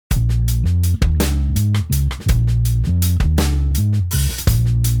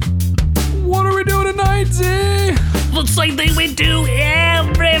Z. Looks like they would do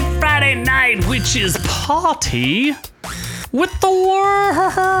every Friday night, which is party with the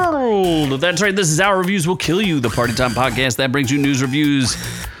world. That's right, this is Our Reviews Will Kill You, the Party Time podcast that brings you news, reviews,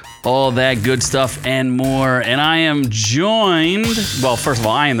 all that good stuff and more. And I am joined, well, first of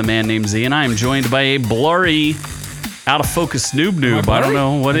all, I am the man named Z, and I am joined by a blurry, out of focus noob. I don't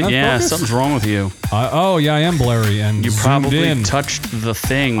know what something's wrong with you. Yeah, I am blurry and You probably touched the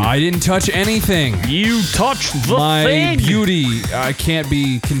thing. I didn't touch anything. You touched the My thing. beauty can't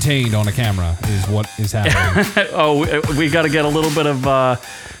be contained on a camera is what is happening. We got to get a little bit of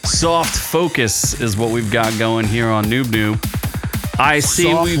soft focus is what we've got going here on Noob. I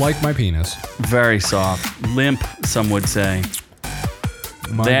see. Soft like my penis. Very soft. Limp, some would say.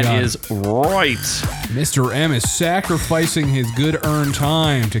 That is right. Mr. M is sacrificing his good-earned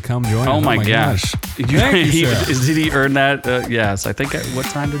time to come join us. Oh my gosh. Thank you, sir. Did he earn that? Yes. I think, what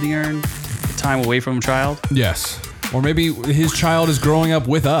time did he earn? Time away from a child? Yes. Or maybe his child is growing up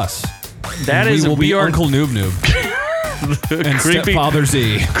with us. We are Uncle Noob. And creepy, Stepfather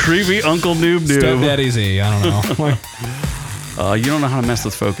Z. Creepy Uncle Noob. Stepdaddy Z. I don't know. You don't know how to mess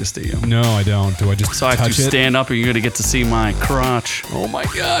with focus, do you? No, I don't. Do I just So I have to stand up and you're going to get to see my crotch. Oh my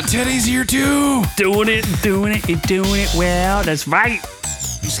god, Teddy's here too! Doing it well. That's right.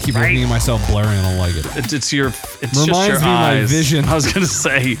 Just keep making myself blurry and I don't like it. It's just your Reminds me eyes. of my vision. I was going to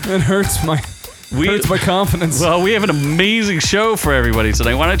say. It hurts my confidence. Well, we have an amazing show for everybody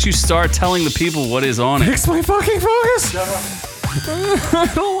today. Why don't you start telling the people what is on it? Fix my fucking focus!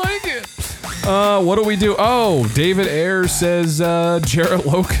 I don't like it. What do we do? Oh, David Ayers says Jared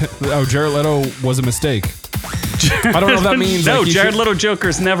Leto was a mistake. I don't know if that means no. Like Jared Leto Joker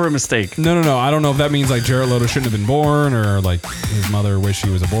is never a mistake. No. I don't know if that means like Jared Leto shouldn't have been born or like his mother wished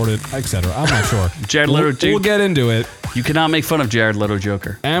he was aborted, etc. I'm not sure. Jared Leto. We'll get into it. You cannot make fun of Jared Leto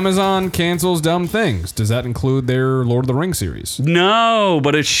Joker. Amazon cancels dumb things. Does that include their Lord of the Rings series? No,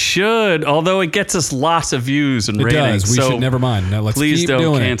 but it should. Although it gets us lots of views and ratings. It does. We should never mind. Now let's please keep don't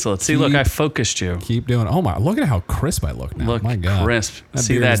doing cancel it. See, look, I focused you. Keep doing it. Oh my! Look at how crisp I look now. Look my God, crisp. That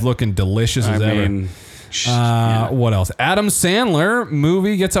See beard that? is looking delicious as ever. Yeah. What else? Adam Sandler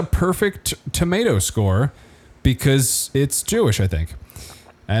movie gets a perfect tomato score because it's Jewish, I think.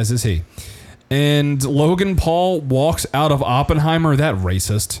 As is he. And Logan Paul walks out of Oppenheimer. That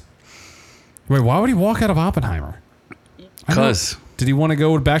racist. Wait, why would he walk out of Oppenheimer? Because did he want to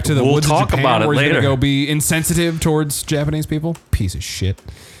go back to the woods of Japan about it where he's later. going to go be insensitive towards Japanese people? Piece of shit.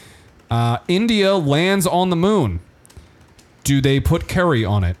 India lands on the moon. Do they put curry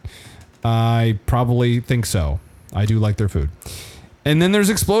on it? I probably think so. I do like their food. And then there's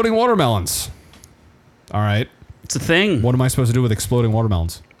exploding watermelons. All right. it's a thing. What am I supposed to do with exploding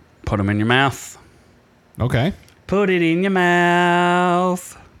watermelons? Put them in your mouth. Okay. Put it in your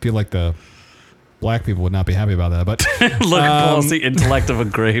mouth. Feel like the black people would not be happy about that, but Logan Paul's the intellect of a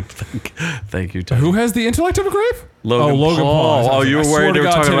grape. Thank you, Tony. who has the intellect of a grape? Logan Logan Paul. Paul. Oh, you were I worried swear they to were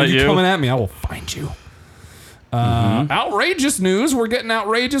God, talking Ted, about if you? coming at me, I will find you. Outrageous news. We're getting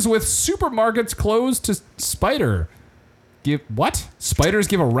outrageous with supermarkets closed to spider. Spiders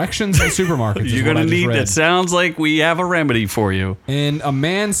give erections in supermarkets. You're going to need that. Sounds like we have a remedy for you. And a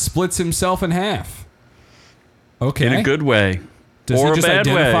man splits himself in half. Okay. In a good way. Does or he just a bad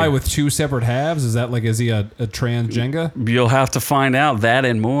identify way. with two separate halves? Is that like, is he a transgender? You'll have to find out that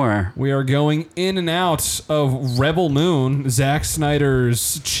and more. We are going in and out of Rebel Moon, Zack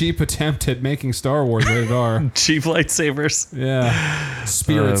Snyder's cheap attempt at making Star Wars rated R. Cheap lightsabers. Yeah.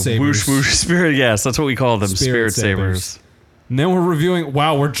 Spirit sabers. Whoosh, whoosh, spirit. Yes, that's what we call them. Spirit sabers. sabers. And then we're reviewing.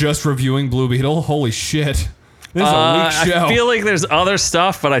 Wow, we're just reviewing Blue Beetle. Holy shit. This is a weak show. I feel like there's other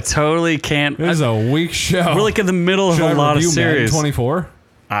stuff, but I totally can't. This is a weak show. We're like in the middle of a lot of series. 24?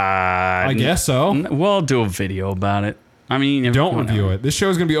 I guess so. We'll do a video about it. I mean, Don't review it. This show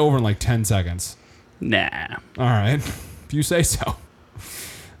is going to be over in like 10 seconds. Nah. All right. If you say so.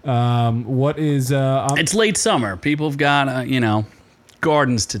 What is... it's late summer. People have got,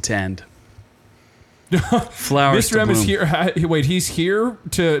 gardens to tend. Flowers Mr. M is here. Wait, he's here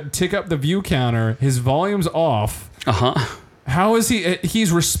to tick up the view counter. His volume's off. Uh-huh. How is he?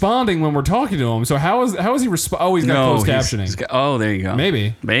 He's responding when we're talking to him. So how is he responding? Oh, he's got closed captioning. There you go.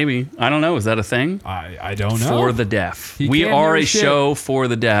 Maybe. I don't know. Is that a thing? I don't know. For the deaf. He We can't are hear a shit. show for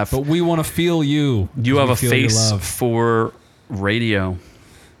the deaf. But we want to feel you. You have a face for radio.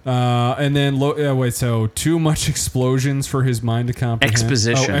 And then, so too much explosions for his mind to comprehend.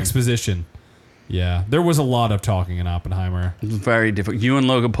 Exposition. Oh, exposition. Yeah, there was a lot of talking in Oppenheimer. Very difficult. You and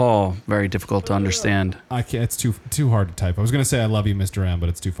Logan Paul, very difficult to understand. I can't. It's too hard to type. I was gonna say I love you, Mr. M, but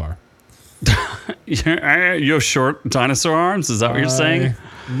it's too far. You have short dinosaur arms? Is that what you're saying?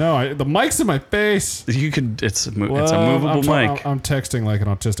 No, the mic's in my face. You could. It's a movable mic. I'm texting like an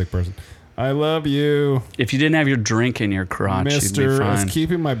autistic person. I love you, If you didn't have your drink in your crotch, you'd be Mister. fine. It's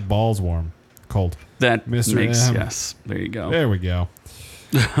keeping my balls warm, cold. That Mr. makes M. yes. There you go. There we go.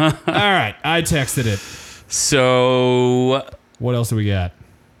 All right, I texted it. So, What else do we got?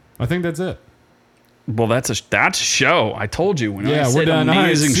 I think that's it. well, that's a show. I told you when I Yeah, said we're done. All right,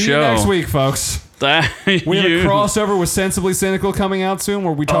 amazing see show. you next week, folks. We have a crossover with Sensibly Cynical coming out soon,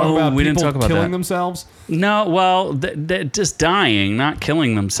 where we talk about we didn't people talk about killing that. themselves. No, well, just dying, not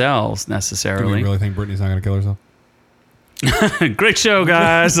killing themselves Do necessarily. we really think Britney's not going to kill herself? Great show,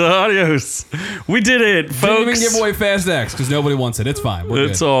 guys. Adios. We did it, folks. Didn't even give away Fast X because nobody wants it. It's fine. We're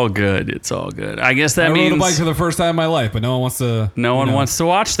It's good. all good. It's all good. I guess that I means rode a bike for the first time in my life, but no one wants to. no one wants to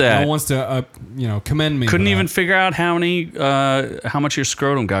watch No that. one wants to, commend me. Couldn't for even that. figure out how much your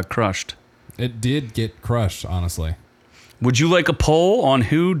scrotum got crushed. It did get crushed, honestly. Would you like a poll on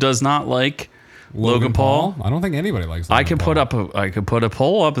who does not like Logan Paul? I don't think anybody likes. I Logan could Paul. put a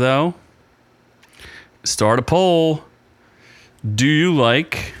poll up though. Start a poll. Do you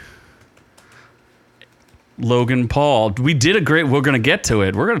like Logan Paul? We're going to get to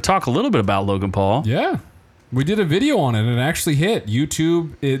it. We're going to talk a little bit about Logan Paul. Yeah, we did a video on it, and it actually hit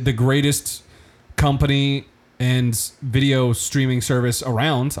YouTube, the greatest company and video streaming service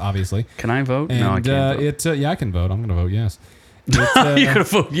around, obviously. Can I vote? And No, I can't vote. yeah, I can vote. I'm going to vote yes. You're going to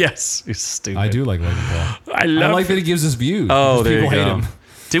vote yes. You're stupid. I do like Logan Paul. I like that he gives us views. Oh, because there you people hate go. him.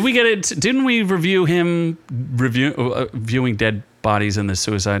 Did we get it? Didn't we review him viewing dead bodies in the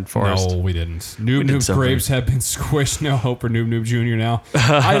suicide forest? No, we didn't. Noob did Noob's something. grapes have been squished. No hope for Noob Noob Jr. now.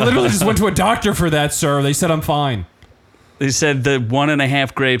 I literally just went to a doctor for that, sir. They said I'm fine. They said that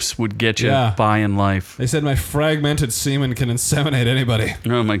 1.5 grapes would get you Yeah. by in life. They said my fragmented semen can inseminate anybody.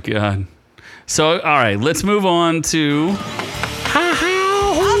 Oh my god. So, all right, let's move on to.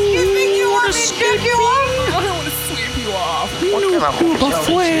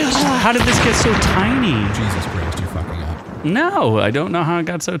 How did this get so tiny? Jesus Christ, you fucking up. No, I don't know how it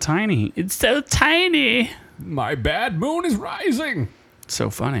got so tiny. It's so tiny. My bad moon is rising. So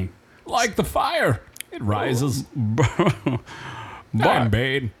funny. Like the fire. It rises. I'm I'm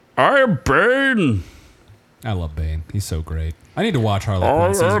Bane. Bane. I love Bane. He's so great. I need to watch Harley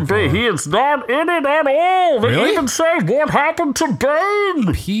Quinn season 4. He is not in it at all. They Really? even say what happened to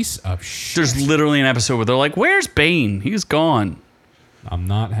Bane. Piece of shit. There's literally an episode where they're like, "Where's Bane? He's gone." I'm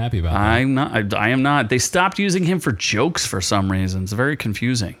not happy about that. I'm not. I am not. They stopped using him for jokes for some reason. It's very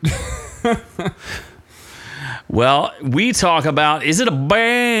confusing. Well, we talk about, is it a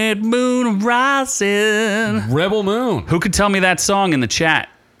bad moon rising? Rebel Moon. Who could tell me that song in the chat?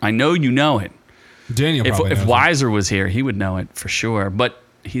 I know you know it. Daniel probably If knows Weiser was here, he would know it for sure. But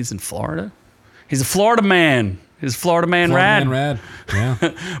he's in Florida. He's a Florida man. He's a Florida man it. rad. Rad.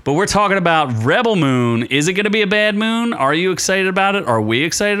 Yeah. But we're talking about Rebel Moon. Is it going to be a bad moon? Are you excited about it? Are we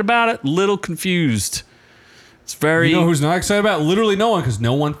excited about it? Little confused. It's very... You know who's not excited about it? Literally no one, because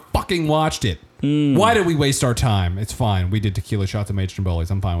no one fucking watched it. Why did we waste our time? It's fine. We did tequila shots of Mage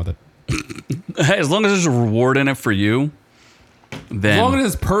Bowlies. I'm fine with it. As long as there's a reward in it for you, then... As long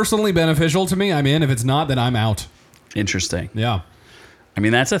as it's personally beneficial to me, I'm in. If it's not, then I'm out. Interesting. Yeah. I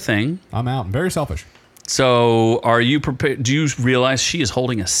mean, that's a thing. I'm out. I'm very selfish. So, are you prepared? Do you realize she is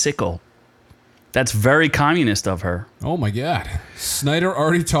holding a sickle? That's very communist of her. Oh my God. Snyder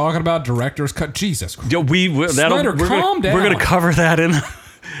already talking about director's cut. Jesus Christ. Yo, Snyder, calm down. We're gonna cover that in.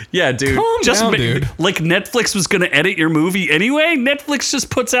 Yeah, dude. Calm down, dude. Like Netflix was gonna edit your movie anyway. Netflix just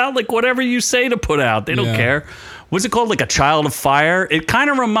puts out like whatever you say to put out. They don't Yeah. care. What's it called? Like a Child of Fire. It kind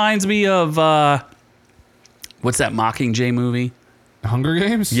of reminds me of what's that Mockingjay movie? Hunger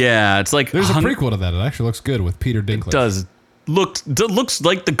Games? Yeah, it's like There's a prequel to that. It actually looks good with Peter Dinklage. Does looks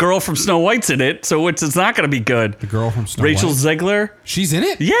like the girl from Snow White's in it, so it's not gonna be good. The girl from Snow Rachel White. Zegler. She's in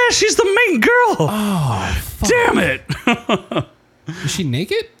it? Yeah, she's the main girl. Oh, fuck. Damn it. Is she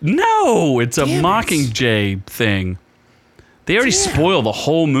naked? No, it's a Damn it. Mockingjay thing. They already spoiled the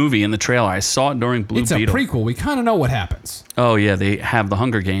whole movie in the trailer. I saw it during Blue It's Beetle. a prequel. We kind of know what happens. Oh yeah, they have the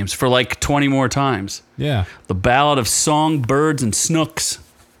Hunger Games for like 20 more times. Yeah. The Ballad of Songbirds and Snooks.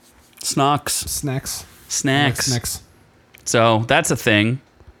 Snacks. Snacks. So that's a thing.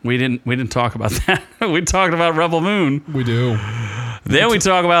 We didn't talk about that. We talked about Rebel Moon. We do. Then we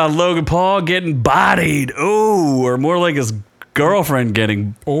talk about Logan Paul getting bodied. Oh, or more like his girlfriend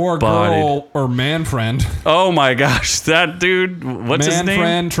getting Or bodied. girl or man friend. Oh my gosh, that dude. What's his Man name?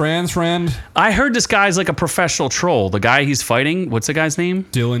 friend, trans friend. I heard this guy's like a professional troll. The guy he's fighting. What's the guy's name?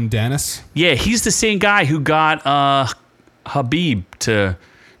 Dylan Dennis. Yeah, he's the same guy who got Habib to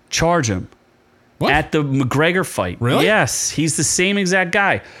charge him. What? At the McGregor fight. Really? Yes, he's the same exact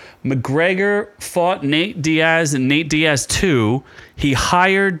guy. McGregor fought Nate Diaz in Nate Diaz 2. He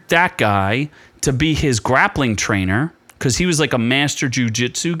hired that guy to be his grappling trainer because he was like a master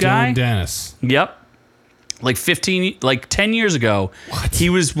jiu-jitsu guy. Dylan Dennis. Yep. Like 10 years ago, he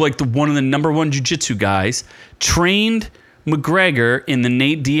was like one of the number one jiu-jitsu guys. Trained McGregor in the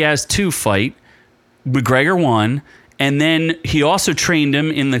Nate Diaz 2 fight. McGregor won. And then he also trained him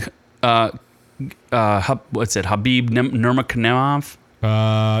in the, Habib Nurmagomedov?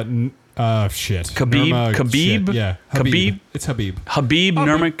 Shit. Khabib? Shit. Yeah. Khabib? It's Habib. Habib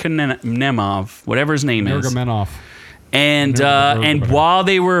Nurmagomedov, whatever his name is. Nurmagomedov. And while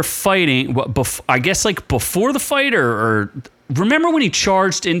they were fighting, I guess like before the fight or remember when he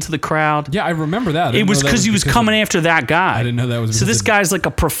charged into the crowd? Yeah, I remember that. It was because he was coming after that guy. I didn't know that was. So this guy's like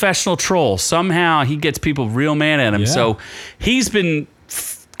a professional troll. Somehow he gets people real mad at him. Yeah. So he's been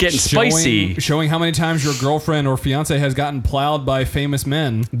getting spicy. Showing how many times your girlfriend or fiance has gotten plowed by famous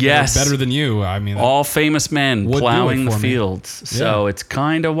men. Yes. Better than you. I mean, all famous men would do plowing it the for me. fields. So it's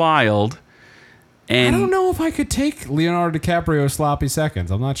kind of wild. And I don't know if I could take Leonardo DiCaprio's sloppy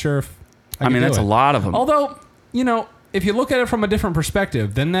seconds. I'm not sure if I mean, could that's do a it. lot of them. Although, if you look at it from a different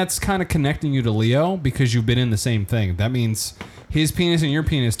perspective, then that's kind of connecting you to Leo because you've been in the same thing. That means his penis and your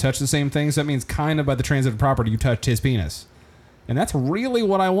penis touch the same things. That means kind of by the transitive property, you touched his penis. And that's really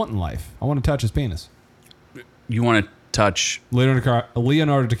what I want in life. I want to touch his penis. You want to touch Leonardo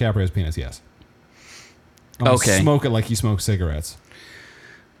DiCaprio's penis, yes. Okay. Smoke it like he smokes cigarettes.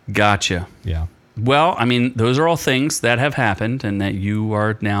 Gotcha. Yeah. Well, I mean, those are all things that have happened and that you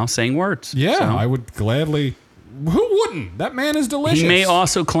are now saying words. Yeah, So I would gladly. Who wouldn't? That man is delicious. he may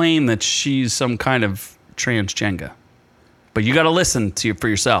also claim that she's some kind of transgender. But you got to listen for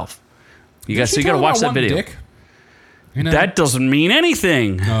yourself. You got to watch that video. Dick? That doesn't mean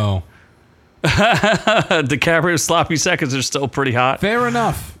anything. No. DiCaprio's sloppy seconds are still pretty hot. Fair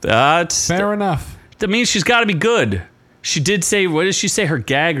enough. Fair enough. That means she's got to be good. She did say, what did she say? Her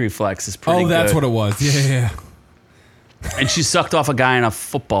gag reflex is pretty good. Oh, that's what it was. Yeah. And she sucked off a guy in a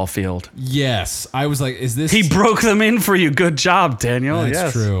football field. Yes. I was like, is this... He broke them in for you. Good job, Daniel.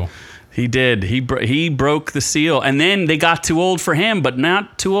 That's true. He did. He broke the seal. And then they got too old for him, but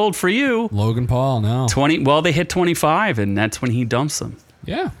not too old for you. Logan Paul, no. They hit 25, and that's when he dumps them.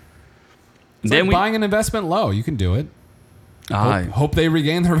 Yeah. It's Then like buying an investment low. You can do it. Hope they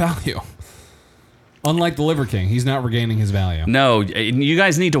regain their value. Unlike the Liver King, he's not regaining his value. No, you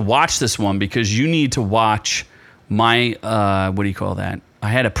guys need to watch this one because you need to watch my, what do you call that? I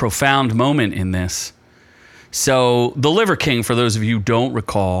had a profound moment in this. So the Liver King, for those of you who don't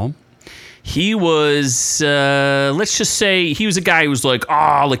recall, he was, let's just say, he was a guy who was like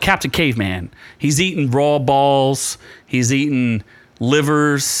Captain Caveman. He's eating raw balls. He's eating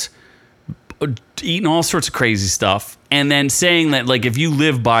livers, eating all sorts of crazy stuff. And then saying that, like, if you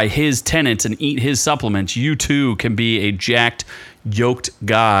live by his tenets and eat his supplements, you too can be a jacked, yoked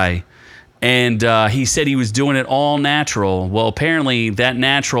guy. And he said he was doing it all natural. Well, apparently that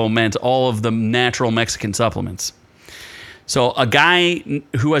natural meant all of the natural Mexican supplements. So a guy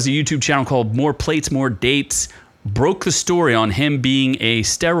who has a YouTube channel called More Plates, More Dates broke the story on him being a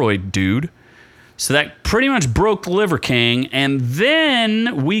steroid dude. So that pretty much broke the Liver King. And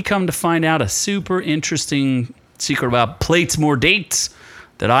then we come to find out a super interesting secret about plates, more dates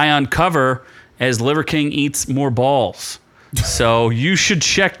that I uncover as Liver King eats more balls. So you should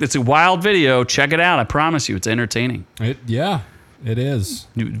check. It's a wild video. Check it out. I promise you, it's entertaining. It is.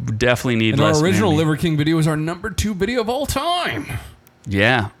 You definitely need and less. Our original vanity. Liver King video is our number 2 video of all time.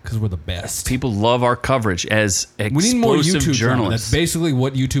 Yeah, because we're the best. People love our coverage as explosive we need more YouTube journalists. Drama. That's basically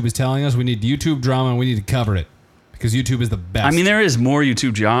what YouTube is telling us. We need YouTube drama, and we need to cover it because YouTube is the best. I mean, there is more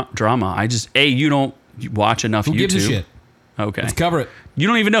YouTube drama. I just you don't watch enough Who YouTube. gives a shit? Okay, let's cover it. You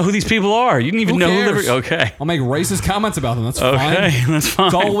don't even know who these people are. You didn't even know who they're... Okay. I'll make racist comments about them. That's fine. Okay, that's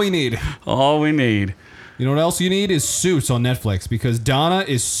fine. That's all we need. All we need. You know what else you need is Suits on Netflix because Donna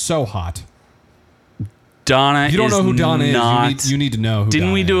is so hot. Donna is you don't know who Donna is. You need to know who Didn't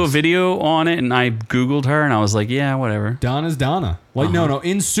Donna we do is. a video on it and I Googled her and I was like, yeah, whatever. Donna's Donna. Like, no,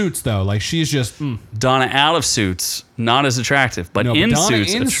 in Suits, though. Like, she's just... Donna out of Suits, not as attractive. But in Donna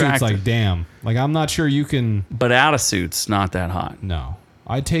Suits, in attractive. Suits, like, damn. Like, I'm not sure you can... But out of Suits, not that hot. No.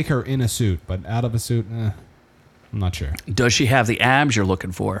 I'd take her in a suit, but out of a suit, I'm not sure. Does she have the abs you're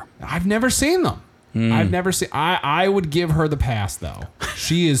looking for? I've never seen them. I've never seen... I would give her the pass, though.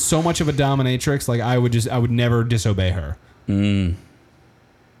 She is so much of a dominatrix. Like, I would never disobey her.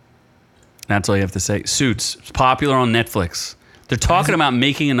 That's all you have to say. Suits. It's popular on Netflix. They're talking about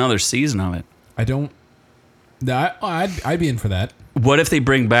making another season of it. I'd be in for that. What if they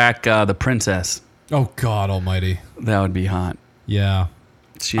bring back the princess? Oh God Almighty. That would be hot. Yeah.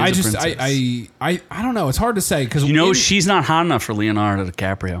 She is a princess. I don't know. It's hard to say because she's not hot enough for Leonardo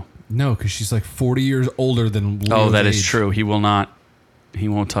DiCaprio. No, because she's like 40 years older than Leo's that is age. true. He will not. He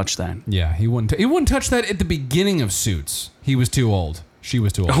won't touch that. Yeah, he wouldn't. He wouldn't touch that at the beginning of Suits. He was too old. She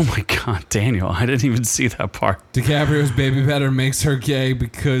was too old. Oh my God, Daniel! I didn't even see that part. DiCaprio's baby better makes her gay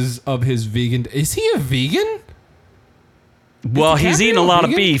because of his vegan. Is he a vegan? Well, he's eating a lot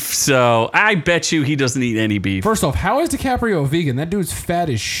of vegan? beef, so I bet you he doesn't eat any beef. First off, how is DiCaprio a vegan? That dude's fat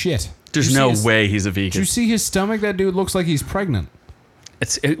as shit. There's no way he's a Did you vegan. see his stomach? That dude looks like he's pregnant.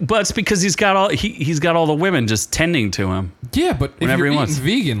 It's because he's got all the women just tending to him. Yeah, but if Whenever you're he eating wants.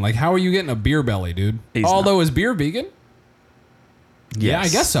 vegan, like how are you getting a beer belly, dude? He's Although not. is beer vegan? Yeah, I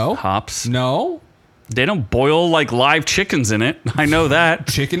Yes. guess so. Hops. No, They don't boil like live chickens in it. I know that.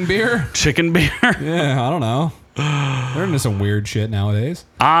 chicken beer. Chicken beer. Yeah, I don't know. They're into some weird shit nowadays.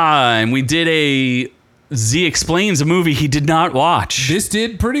 And we did a Z Explains, a movie he did not watch. This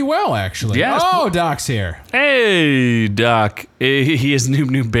did pretty well, actually. Yes. Oh, Doc's here. Hey, Doc. He is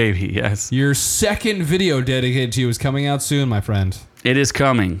Noob Baby, yes. Your second video dedicated to you is coming out soon, my friend. It is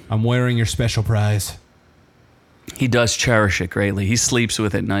coming. I'm wearing your special prize. He does cherish it greatly. He sleeps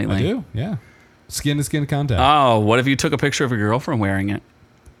with it nightly. I do, yeah. Skin to skin contact. Oh, what if you took a picture of your girlfriend wearing it?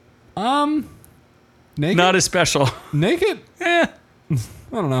 Naked? Not as special. Naked? Eh. I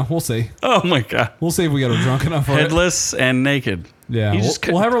don't know. We'll see. Oh my God. We'll see if we get her drunk enough for it. Headless and naked. Yeah, You just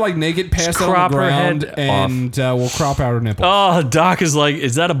we'll have her like naked, passed out crop on the her ground, head and we'll crop out her nipple. Oh, Doc is like,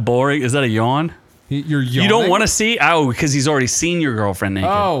 is that a yawn? You're yawning? You don't want to see? Oh, because he's already seen your girlfriend naked.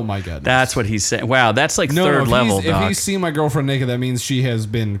 Oh my god. That's what he's saying. Wow, that's like no, third if level, If Doc. he's seen my girlfriend naked, that means she has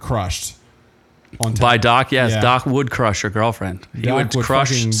been crushed. On By Doc, yes, Yeah. Doc would crush your girlfriend. He Doc would crush,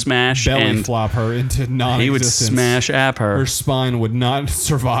 fucking smash, belly and flop her into non-existence. he would smash at her. Her spine would not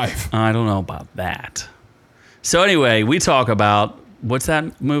survive. I don't know about that. So anyway, we talk about, what's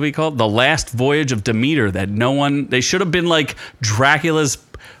that movie called? The Last Voyage of Demeter. That they should have been like Dracula's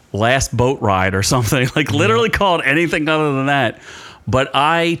Last Boat Ride or something. Like literally called anything other than that. But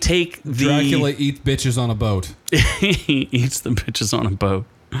I take the... Dracula eats bitches on a boat. He eats the bitches on a boat.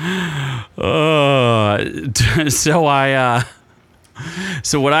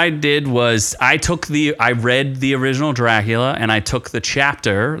 So what I did was I read the original Dracula and I took the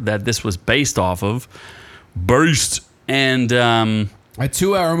chapter that this was based off of, and A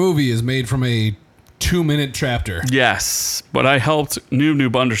 2-hour movie is made from a 2-minute chapter. yes, but I helped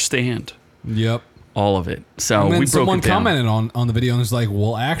Noob understand Yep. all of it. So And then we broke someone it down. commented on the video and was like,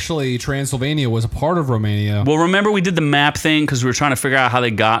 well, actually, Transylvania was a part of Romania. Well, remember we did the map thing because we were trying to figure out how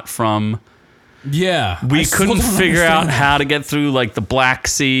they got from... Yeah. We I still couldn't don't figure out understand that. how to get through like the Black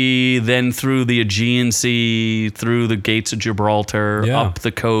Sea, then through the Aegean Sea, through the gates of Gibraltar, Yeah. up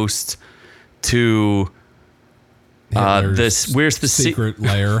the coast to Hitler's where's the secret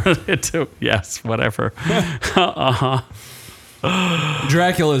lair? yes, whatever.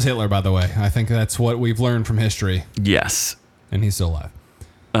 Dracula is Hitler, by the way. I think that's what we've learned from history, Yes. and he's still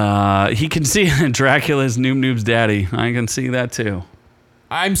alive. He can see Dracula's Noob's daddy. I can see that too.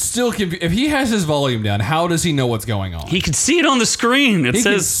 I'm still confused. If he has his volume down, how does he know what's going on? He can see it on the screen. It He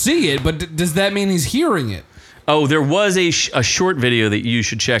can says, see it, but does that mean he's hearing it? oh, there was a short video that you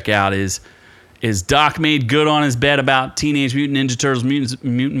should check out is Doc made good on his bet about Teenage Mutant Ninja Turtles Mutant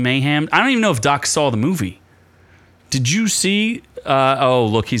Mayhem? I don't even know if Doc saw the movie. Did you see? Oh,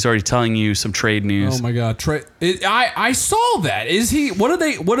 look, he's already telling you some trade news. Oh my god, I saw that. Is he? What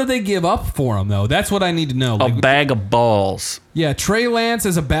do they give up for him though? That's what I need to know. A bag of balls. Yeah, Trey Lance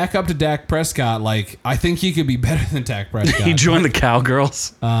as a backup to Dak Prescott. Like, I think he could be better than Dak Prescott. He joined the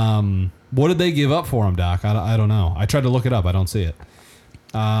Cowgirls. What did they give up for him, Doc? I don't know. I tried to look it up. I don't see it.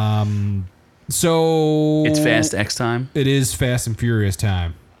 So It's Fast X time. It is Fast and Furious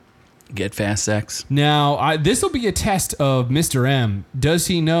time. Get Fast X. Now, this will be a test of Mr. M. Does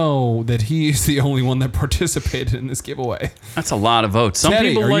he know that he is the only one that participated in this giveaway? That's a lot of votes. Some Teddy,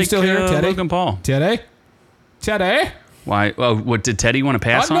 people are you like still here, Teddy? Logan Paul. Teddy? Why? Oh, what did Teddy want to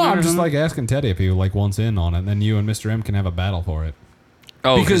pass on? No, it or I'm just something? like asking Teddy if he like wants in on it, and then you and Mr. M can have a battle for it.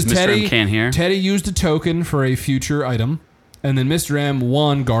 Oh, because Mr. Teddy M can't hear. Teddy used a token for a future item, and then Mr. M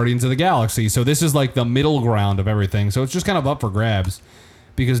won Guardians of the Galaxy. So this is like the middle ground of everything. So it's just kind of up for grabs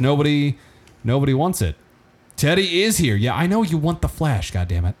because nobody wants it. Teddy is here. Yeah, I know you want the Flash. God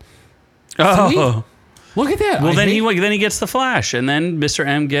damn it! Oh, Look at that. well then he gets the Flash, and then Mr.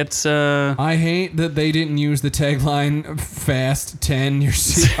 M gets. I hate that they didn't use the tagline "Fast 10."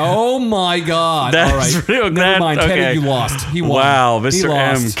 Oh my God! That's All right, real. never mind. Okay. Teddy, you lost. He won. Wow, He Mr.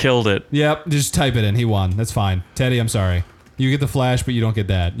 M lost. killed it. Yep, just type it in. He won. That's fine. Teddy, I'm sorry. You get the Flash, but you don't get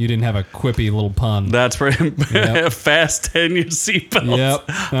that. You didn't have a quippy little pun. That's for him. Yep. Fasten your seatbelts.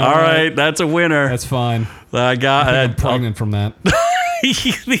 Yep. All right, that's a winner. That's fine. I got I'm pregnant from that.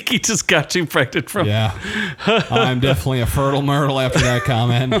 He just got you pregnant from. Yeah. I'm definitely a fertile myrtle after that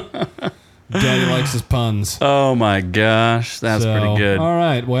comment. Daddy likes his puns. Oh my gosh, that's pretty good. All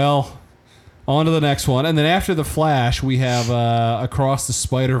right, well, on to the next one. And then after the Flash, we have Across the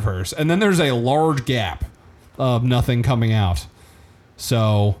Spider-Verse. And then there's a large gap of nothing coming out.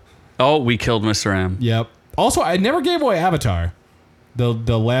 So. Oh, we killed Mr. M. Yep. Also, I never gave away Avatar. The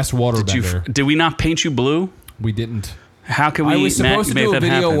last waterbender. Did we not paint you blue? We didn't. How can we? I was supposed to do a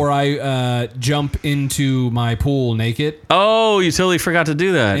video happen? where I jump into my pool naked. Oh, you totally forgot to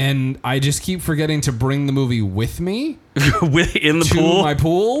do that. And I just keep forgetting to bring the movie with me. In the to pool? my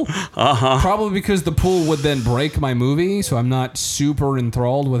pool. Uh-huh. Probably because the pool would then break my movie, so I'm not super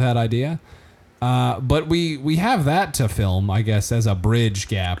enthralled with that idea. But we have that to film, I guess, as a bridge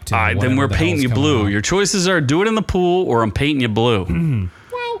gap to. All right, then we're painting you blue. Your choices are do it in the pool or I'm painting you blue.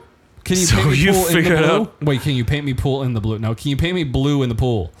 Well, can you So paint me you pool in the figure it blue? out. Wait, can you paint me pool in the blue? No, can you paint me blue in the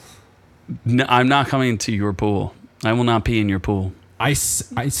pool? No, I'm not coming to your pool. I will not pee in your pool. I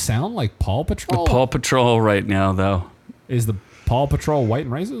sound like Paw Patrol? Paw Patrol right now, though. Is the Paw Patrol white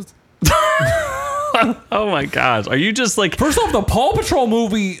and racist? Oh my gosh. Are you just like... First off, the Paw Patrol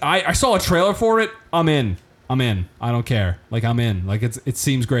movie, I saw a trailer for it. I'm in. I don't care. Like, I'm in. Like, it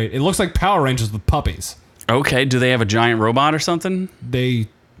seems great. It looks like Power Rangers with puppies. Okay, do they have a giant robot or something?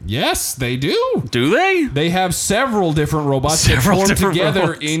 Yes, they do. Do they? They have several different robots that form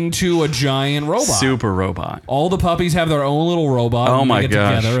together into a giant robot. Super robot. All the puppies have their own little robot. Oh and my they get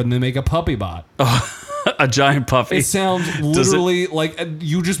gosh. together and they make a puppy bot. A giant puppy. It sounds literally like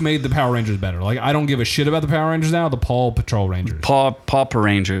you just made the Power Rangers better. Like, I don't give a shit about the Power Rangers now. The Paw Patrol Rangers. Pauper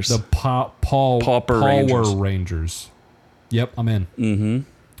Rangers. The Pauper Rangers. Yep, I'm in. Mm-hmm.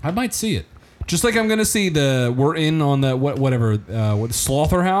 I might see it. Just like I'm gonna see we're in on the what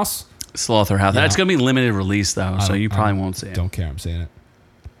Slaughterhouse. Slaughterhouse. Yeah. That's gonna be limited release though, so you probably won't see it. Don't care. I'm saying it.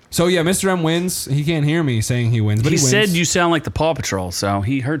 So yeah, Mr. M wins. He can't hear me saying he wins, but he wins. said you sound like the Paw Patrol, so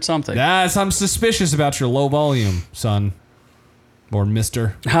he heard something. I'm suspicious about your low volume, son. Or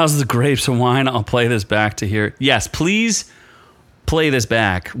Mister. How's the grapes and wine? I'll play this back to hear. Yes, please play this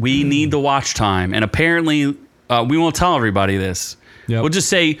back. We need the watch time, and apparently we won't tell everybody this. Yep. We'll just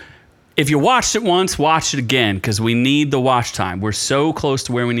say, if you watched it once, watch it again, because we need the watch time. We're so close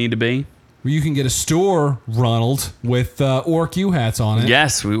to where we need to be. You can get a store, Ronald, with Orc U hats on it.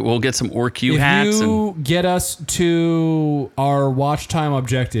 Yes, we'll get some Orc U hats. If you get us to our watch time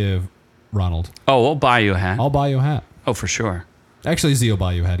objective, Ronald. Oh, we'll buy you a hat. I'll buy you a hat. Oh, for sure. Actually, Z will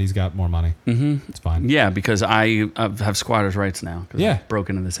buy you a hat. He's got more money. Mm-hmm. It's fine. Yeah, because I have squatter's rights now. Yeah. I broke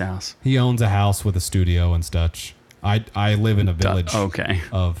into this house. He owns a house with a studio and such. I live in a village. Okay.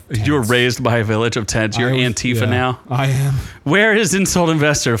 Of tents. You were raised by a village of tents. You're Antifa now. I am. Where is Insult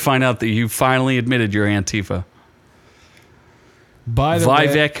Investor to find out that you finally admitted you're Antifa? By the way,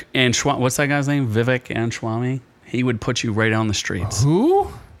 Vivek Anshwami. What's that guy's name? Vivek Anshwami. He would put you right on the streets.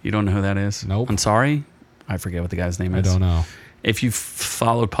 Who? You don't know who that is? Nope. I'm sorry. I forget what the guy's name is. I don't know. If you've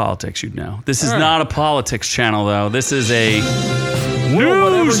followed politics, you'd know. This is not a politics channel, though. This is a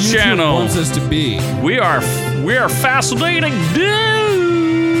news channel. Wants us to be. We are fascinating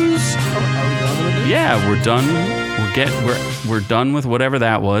news. Yeah, we're done. We're done with whatever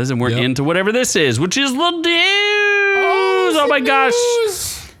that was, and we're into whatever this is, which is the news. Oh my gosh.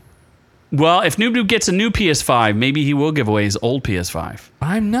 Well, if Noob Noob gets a new PS5, maybe he will give away his old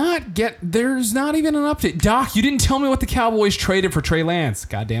PS5. There's not even an update. Doc, you didn't tell me what the Cowboys traded for Trey Lance.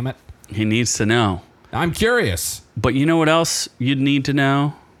 God damn it. He needs to know. I'm curious. But you know what else you'd need to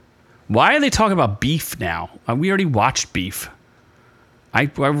know? Why are they talking about Beef now? We already watched Beef. I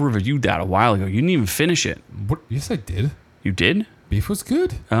reviewed that a while ago. You didn't even finish it. What? Yes, I did. You did? Beef was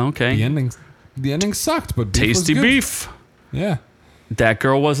good. Oh, okay. The ending sucked, but beef Tasty was good. beef. Yeah. That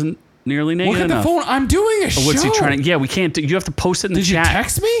girl wasn't nearly naked Look at enough. the phone. I'm doing a show. What's he trying to? Yeah, we can't. You have to post it in the chat. Did you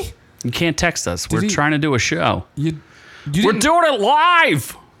text me? You can't text us. We're trying to do a show. We're doing it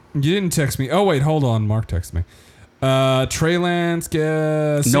live. You didn't text me. Oh wait, hold on. Mark texted me. Trey Lance.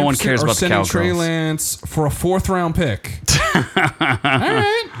 No one cares about the Cowgirls. Trey Lance for a 4th round pick. All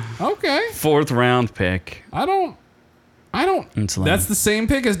right. Okay. 4th round pick. I don't. It's lame. That's the same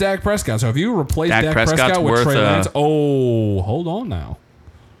pick as Dak Prescott. So if you replace Dak Prescott's Prescott with worth Trey Lance, hold on now.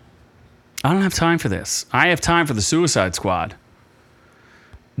 I don't have time for this. I have time for the Suicide Squad.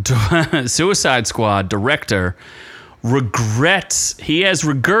 Suicide Squad director regrets. He has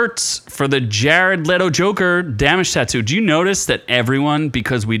regrets for the Jared Leto Joker damage tattoo. Do you notice that everyone,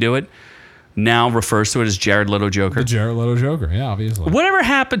 because we do it, now refers to it as Jared Leto Joker. The Jared Leto Joker, yeah, obviously. Whatever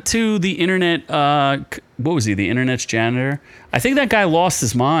happened to the internet? What was he? The internet's janitor? I think that guy lost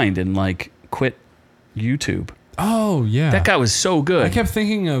his mind and like quit YouTube. Oh yeah, That guy was so good. I kept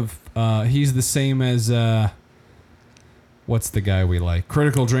thinking of he's the same as what's the guy we like?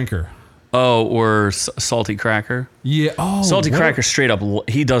 Critical Drinker. Oh, or Salty Cracker. Yeah. Oh, Salty Cracker straight up,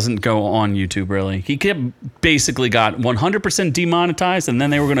 he doesn't go on YouTube really. He kept basically got 100% demonetized, and then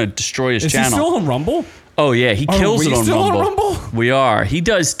they were going to destroy his channel. Is he still on Rumble? Oh yeah, he kills it on still Rumble. on Rumble? We are. He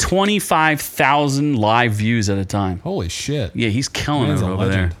does 25,000 live views at a time. Holy shit. Yeah, he's killing Man's it a over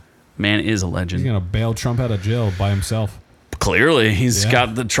there. legend. Man is a legend. He's gonna bail Trump out of jail by himself. Clearly, he's Yeah.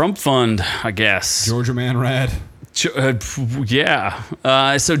 got the Trump fund, I guess. Georgia man rad.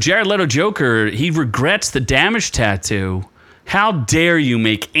 Yeah. So Jared Leto Joker, he regrets the damage tattoo. How dare you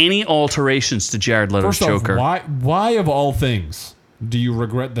make any alterations to Jared Leto's First Joker? off, why of all things do you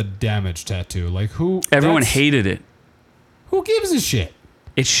regret the damage tattoo? Like who? Everyone hated it. Who gives a shit?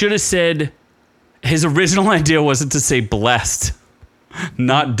 It should have said, his original idea wasn't to say blessed,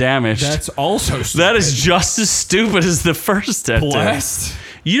 not damaged. That's also stupid. That is just as stupid as the first tattoo. blessed.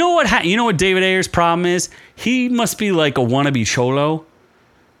 You know what? You know what David Ayer's problem is? He must be like a wannabe cholo,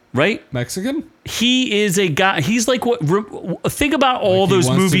 right? Mexican? He is a guy. He's like what? Think about all those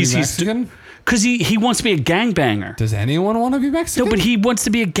movies he's. Mexican? Because he wants to be a gangbanger. Does anyone want to be Mexican? No, but he wants to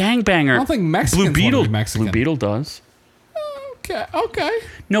be a gangbanger. I don't think Mexicans Blue Beetle, want to be Mexican. Blue Beetle does. Okay.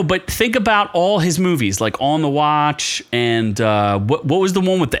 No, but think about all his movies, like On the Watch, and what was the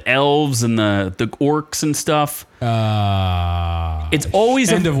one with the elves and the orcs and stuff? It's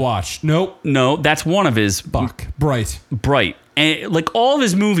always End of Watch. Nope. No, that's one of his. Bright. And like all of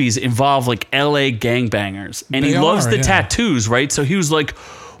his movies involve like LA gangbangers, and he They loves are, the yeah. tattoos, right? So he was like,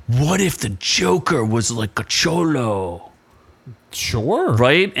 "What if the Joker was like a cholo?" Sure.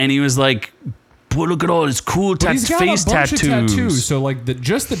 Right? And he was like, "But look at all his cool But he's got face a bunch tattoos." of tattoos. So like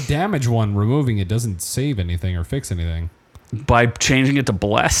just the damage one, removing it doesn't save anything or fix anything. By changing it to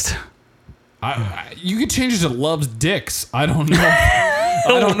blessed. You could change it to loves dicks. I don't know.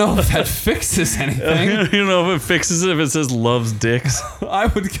 I don't know if that fixes anything. You don't know if it fixes it if it says loves dicks. I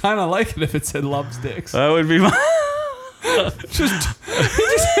would kind of like it if it said loves dicks. That would be my.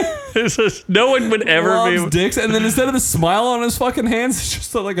 No one would ever Loves be. dicks, and then instead of the smile on his fucking hands, it's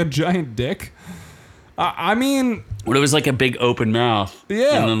just like a giant dick. I mean, When it was like a big open mouth.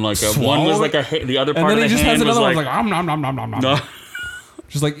 Yeah. And then like one Swallow was it. like the other part and then of he the just hand has was another like. one like nom nom nom nom nom. No.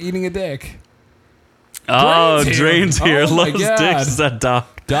 Just like eating a dick. Oh, Drain's Drain's here. here. Oh my Loves God. dicks. Is that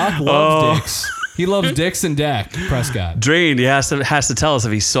Doc? Doc loves dicks. He loves dicks and Dak Prescott. Drain, he has to tell us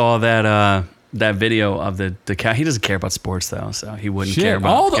if he saw that video of the cow. He doesn't care about sports though, so he wouldn't care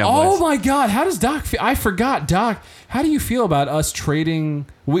about Oh Cowboys. my God! How does Doc feel? I forgot, Doc. How do you feel about us trading?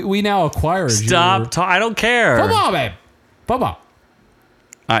 We now acquire. Stop! I don't care. Come on, babe. Bubba.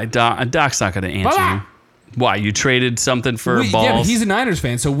 Doc's not going to answer Bye-bye. you. Why? You traded something for balls? Yeah, but he's a Niners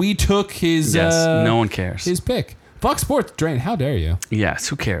fan, so we took his. Yes, no one cares. His pick. Fox Sports, Drain. How dare you? Yes,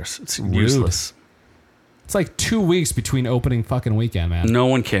 who cares? It's useless. It's like 2 weeks between opening fucking weekend, man. No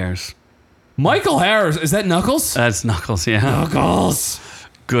one cares. Michael Harris, is that Knuckles? That's Knuckles, yeah. Knuckles.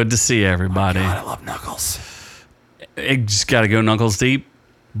 Good to see everybody. God, I love Knuckles. It just got to go Knuckles deep.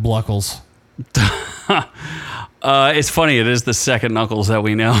 Bluckles. It's funny. It is the second Knuckles that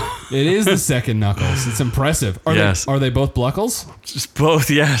we know. It is the second Knuckles. It's impressive. Yes. Are they both Bluckles? Just both,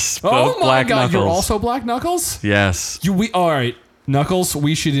 yes. Both Oh my black God! Knuckles. You're also Black Knuckles. Yes. All right, Knuckles.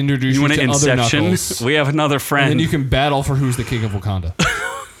 We should introduce you want to an other Inception? Knuckles, We have another and friend. then you can battle for who's the king of Wakanda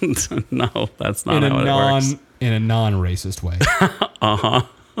No, that's not in how it works. a non-racist way.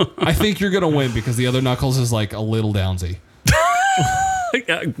 I think you're gonna win because the other Knuckles is like a little downsy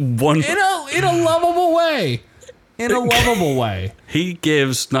One. in a lovable way. In a lovable way. He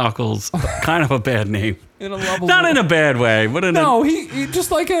gives Knuckles kind of a bad name. In a lovable. Not in a bad way, but in No, he just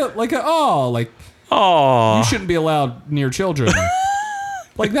like a oh, you shouldn't be allowed near children.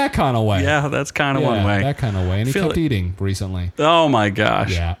 Like that kind of way. yeah, that's kind of one way. That kind of way. And he Feel kept it. eating recently. Oh my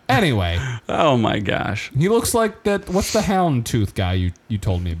gosh. Yeah. Anyway, Oh my gosh. he looks like that. What's the hound tooth guy you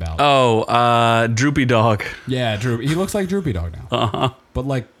told me about? Oh, Droopy Dog. Yeah, Drew. He looks like Droopy Dog now. But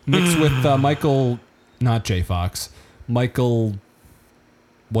like mixed with Michael, not J Fox. Michael,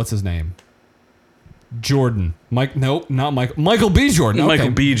 what's his name? Jordan. Nope, not Michael. Michael B. Jordan. Okay.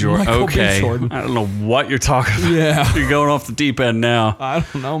 Michael B. Jordan. Michael B. Okay. Jordan. I don't know what you're talking about. Yeah. You're going off the deep end now. I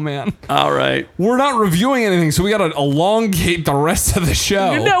don't know, man. All right. We're not reviewing anything, so we got to elongate the rest of the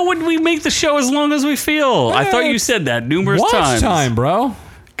show. No, when we make the show as long as we feel. I thought you said that numerous Watch times. time, bro.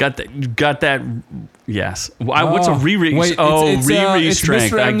 Got that. Yes. What's a Riri? Wait, Riri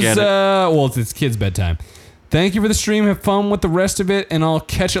strength. Mr. I M's, get it. well, it's kids' bedtime. Thank you for the stream. Have fun with the rest of it, and I'll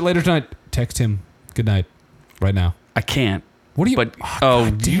catch it later tonight. Text him. Good night. Right now. I can't. What do you? But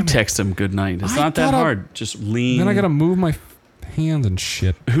you text him good night. It's not that hard. Just lean. Then I gotta move my hands and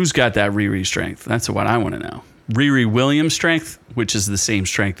shit. Who's got that Riri strength? That's what I want to know. Riri Williams strength, which is the same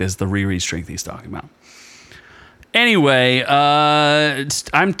strength as the Riri strength he's talking about. Anyway,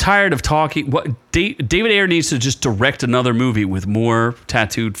 I'm tired of talking. What David Ayer needs to just direct another movie with more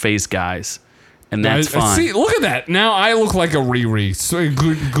tattooed face guys, and that's fine. See, look at that. Now I look like a Riri. So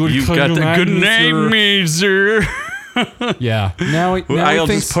good. You've got the good name, sir. Yeah. Now I'll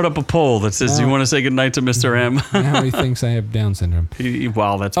just put up a poll that says, "Do you want to say goodnight to Mr. M?" Now he thinks I have Down syndrome.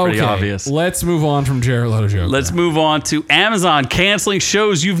 Wow, that's pretty obvious. Let's move on from Jared Leto joke. Let's move on to Amazon canceling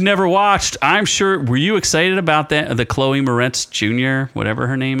shows you've never watched. I'm sure. Were you excited about that? The Chloe Moretz Jr., whatever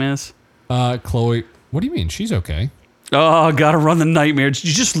her name is. Chloe. What do you mean? She's okay. Oh, gotta run the Nightmare. You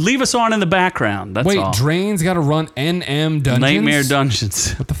just leave us on in the background. That's all. Wait, Drain's gotta run NM Dungeons? Nightmare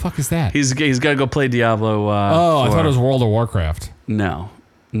Dungeons. What the fuck is that? He's got to go play Diablo. I thought it was World of Warcraft. No.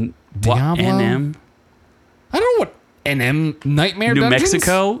 Diablo? What, NM? I don't know what NM Nightmare New Dungeons?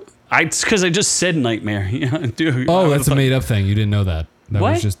 Mexico? It's because I just said Nightmare. Dude, that's a made up thing. You didn't know that. That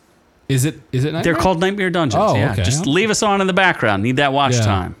what? was just. Is it Nightmare? They're called Nightmare Dungeons. Oh, yeah. okay. Just leave us on in the background. Need that watch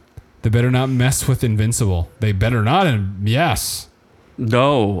time. They better not mess with Invincible. They better not. Yes.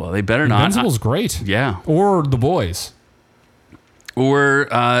 No, they better not. Invincible's great. Yeah. Or The Boys. Or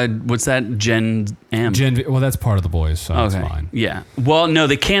what's that? Gen M. Well, that's part of The Boys, so that's fine. Yeah. Well, no,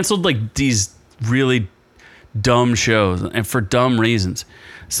 they canceled like these really dumb shows, and for dumb reasons.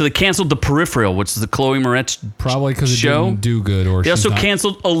 So they canceled The Peripheral, which is the Chloe Moretz probably because it didn't do good. Or they also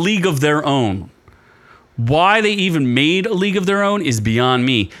canceled A League of Their Own. Why they even made A League of Their Own is beyond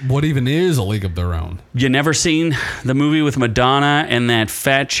me. What even is A League of Their Own? You never seen the movie with Madonna and that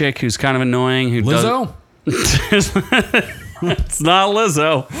fat chick who's kind of annoying? Lizzo? It's not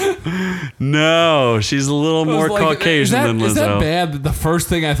Lizzo. No, she's a little more Caucasian than Lizzo. Is that bad that the first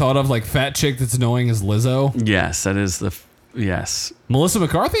thing I thought of, like, fat chick that's annoying is Lizzo? Yes, that is yes. Melissa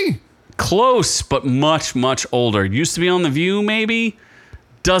McCarthy? Close, but much, much older. Used to be on The View, maybe?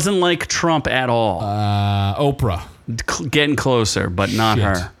 Doesn't like Trump at all. Oprah. Getting closer, but not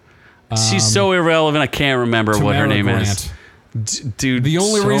her. She's so irrelevant, I can't remember what her name is. Dude, the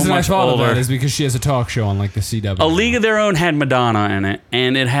only reason I thought of that is because she has a talk show on like the CW. A League of Their Own had Madonna in it,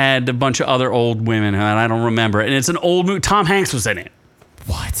 and it had a bunch of other old women, and I don't remember. And it's an old movie. Tom Hanks was in it.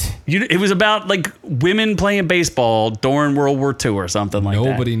 What? It was about like women playing baseball during World War II or something like that.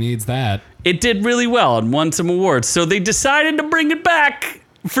 Nobody needs that. It did really well and won some awards, so they decided to bring it back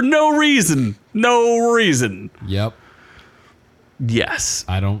for no reason. No reason. Yep. Yes.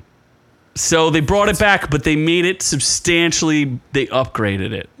 I don't. So they brought it back, but they made it substantially. They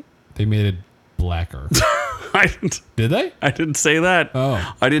upgraded it. They made it blacker. Did they? I didn't say that.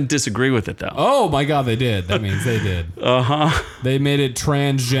 Oh. I didn't disagree with it, though. Oh, my God, they did. That means they did. Uh-huh. They made it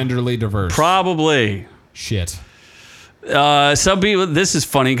transgenderly diverse. Probably. Shit. Some people, this is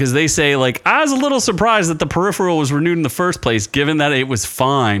funny because they say, like, I was a little surprised that The Peripheral was renewed in the first place, given that it was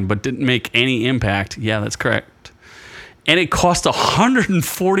fine but didn't make any impact. Yeah, that's correct. And it cost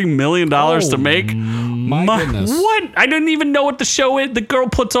 $140 million to make. My goodness. What? I didn't even know what the show is. The girl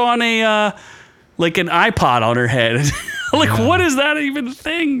puts on a, like an iPod on her head. Like, what is that even a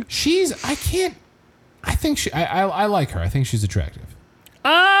thing? I like her. I think she's attractive.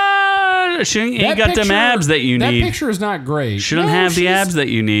 She ain't got them abs that you need. That picture is not great. She don't have the abs that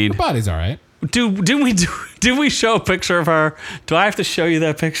you need. Her body's all right. Did we show a picture of her? Do I have to show you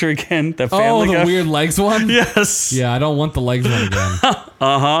that picture again? That family the guy? weird legs one? Yes. Yeah, I don't want the legs one again.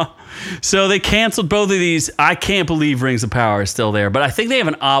 Uh-huh. So they canceled both of these. I can't believe Rings of Power is still there, but I think they have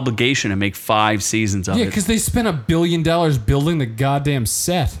an obligation to make 5 seasons of it. Yeah, because they spent $1 billion building the goddamn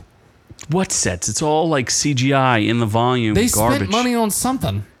set. What sets? It's all like CGI in the volume. They garbage. spent money on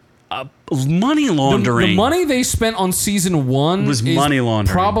something. Money laundering. The money they spent on season 1 was money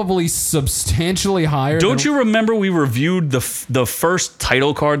laundering. Probably substantially higher. Don't you remember we reviewed the first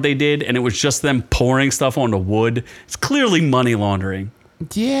title card they did, and it was just them pouring stuff onto wood? It's clearly money laundering.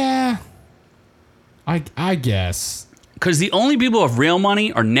 Yeah, I guess. Because the only people who have real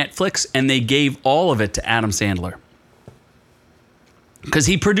money are Netflix, and they gave all of it to Adam Sandler. Because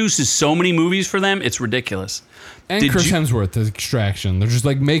he produces so many movies for them, it's ridiculous. And Chris Hemsworth, the Extraction. They're just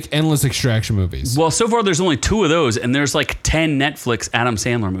like, make endless Extraction movies. Well, so far there's only 2 of those, and there's like 10 Netflix Adam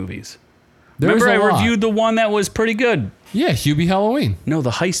Sandler movies. Remember I reviewed the one that was pretty good? Yeah, Hubie Halloween. No, the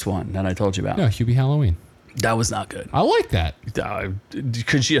heist one that I told you about. No, Hubie Halloween. That was not good. I like that.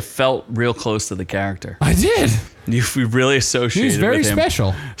 Because you felt real close to the character. I did. You really associated He was very with him.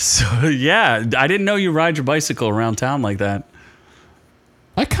 special. So, yeah. I didn't know you ride your bicycle around town like that.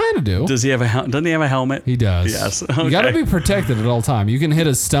 I kind of do. Doesn't he have a helmet? He does. Yes. You got to Okay. be protected at all time. You can hit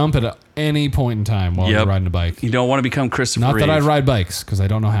a stump at any point in time while you're riding a bike. You don't want to become Christopher Not Reeve. that I ride bikes, because I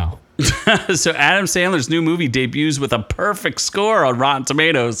don't know how. So Adam Sandler's new movie debuts with a perfect score on Rotten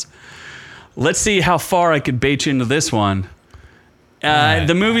Tomatoes. Let's see how far I could bait you into this one.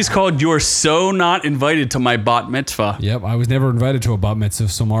 The movie's called You're So Not Invited to My Bat Mitzvah. Yep, I was never invited to a bat mitzvah,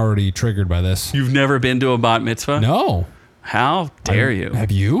 so I'm already triggered by this. You've never been to a bat mitzvah? No. How dare you? Have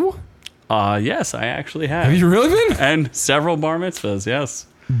you? Yes, I actually have. Have you really been? And several bar mitzvahs, yes.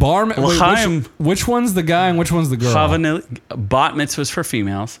 Wait, which one's the guy and which one's the girl? Bat mitzvahs for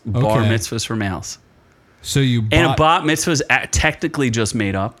females, bar Okay. mitzvahs for males. So you And a bat mitzvah is technically just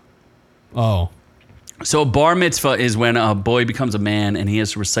made up. Oh. So a bar mitzvah is when a boy becomes a man and he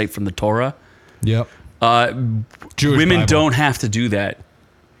has to recite from the Torah. Yep. Jewish Women Bible. don't have to do that.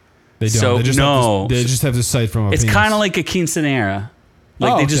 They don't. So, they just no. Have to, they just have to cite from a It's penis. kind of like a quinceanera.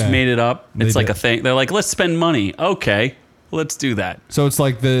 Like they just okay. made it up. It's They like did. a thing. They're like, let's spend money. Okay, let's do that. So it's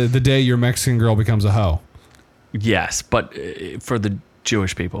like the day your Mexican girl becomes a hoe. Yes, but for the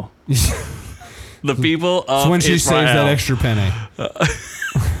Jewish people. The people of So when she Israel. saves that extra penny.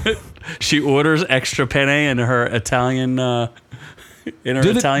 She orders extra penne in her Italian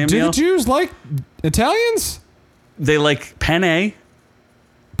Italian Do meal. the Jews like Italians? They like penne.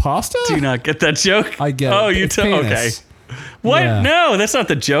 Pasta? Do you not get that joke? I get Oh, it. you It's took okay. penis. What? Yeah. No, that's not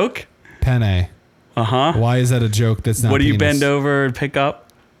the joke. Penne. Uh-huh. Why is that a joke that's not What do you penis? bend over and pick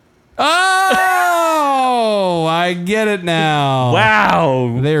up? Oh, I get it now.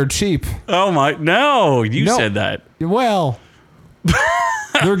 Wow. They're cheap. Oh my no, you No. said that. Well,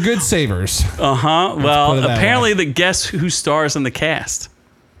 they're good savers. Uh-huh. put Well, it that apparently the guess who stars in the cast.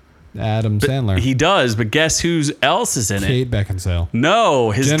 Adam Sandler. He does, but guess who else is in it? Kate Beckinsale.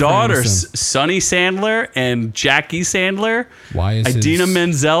 No, his Jennifer daughters, Aniston. Sonny Sandler and Jackie Sandler. Why is Idina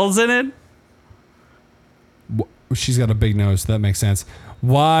Menzel's in it. She's got a big nose. That makes sense.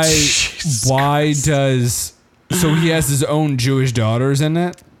 Why? Jesus Why does? So he has his own Jewish daughters in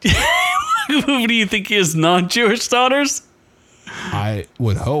it. Who do you think he has non-Jewish daughters? I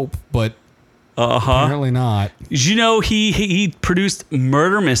would hope, but Uh-huh. apparently not. Did you know he produced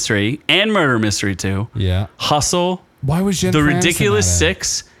Murder Mystery and Murder Mystery 2, Yeah. Hustle, Why was Jennifer The Aniston Ridiculous not in it?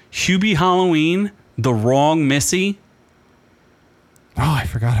 Six, Hubie Halloween, The Wrong Missy? Oh, I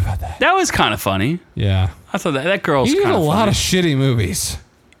forgot about that. That was kind of funny. Yeah. I thought that girl's He did kind a of lot funny. of shitty movies.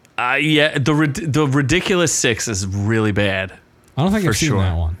 Yeah, the Ridiculous Six is really bad. I don't think For I've seen sure.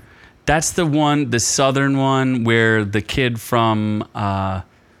 that one. That's the one, the southern one, where the kid from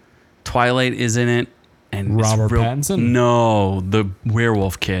Twilight is in it. And it's Robert Pattinson? No, the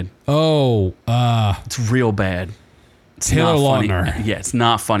werewolf kid. Oh, It's real bad. It's Taylor not funny. Lautner. Yeah, it's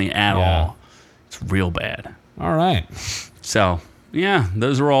not funny at Yeah. all. It's real bad. all right. So, yeah,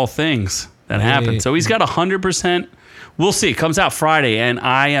 those are all things that happen. So he's got 100%. We'll see. It comes out Friday, and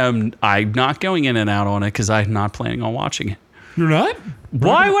I'm not going in and out on it because I'm not planning on watching it. You're not?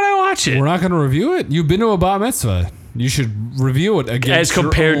 Why would I watch it? We're not going to review it. You've been to a bat mitzvah. You should review it against As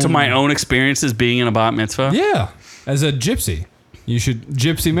compared to my own experiences being in a bat mitzvah? Yeah, as a gypsy, you should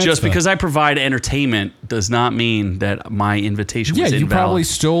gypsy mitzvah. Just because I provide entertainment does not mean that my invitation was you invalid. probably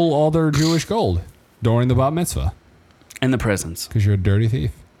stole all their Jewish gold during the bat mitzvah And the presents, because you're a dirty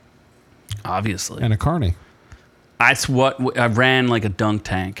thief obviously. and a carny. That's what I ran like a dunk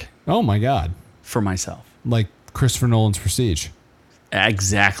tank Oh my God, for myself. like Christopher Nolan's Prestige.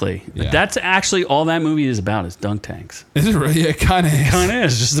 Exactly. Yeah. That's actually all that movie is about is dunk tanks. Is it really? It kind of is. Kind of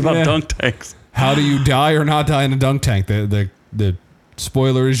is just about Yeah. dunk tanks. How do you die or not die in a dunk tank? The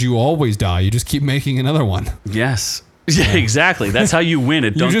spoiler is you always die. You just keep making another one. Yes. Yeah, exactly. That's how you win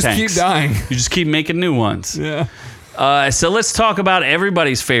at You dunk just tanks. keep dying. You just keep making new ones. Yeah. So let's talk about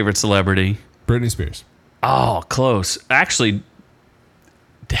everybody's favorite celebrity. Britney Spears. Oh, close. Actually,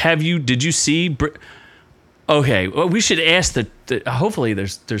 did you see? Okay, well, we should ask hopefully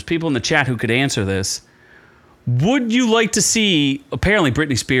there's people in the chat who could answer this. Would you like to see, apparently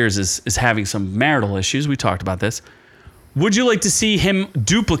Britney Spears is having some marital issues. We talked about this. Would you like to see him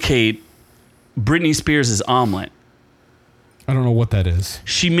duplicate Britney Spears' omelet? I don't know what that is.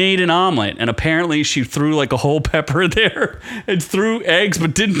 She made an omelet, and apparently she threw like a whole pepper there and threw eggs,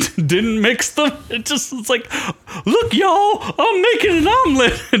 but didn't mix them. It's like, look, y'all, I'm making an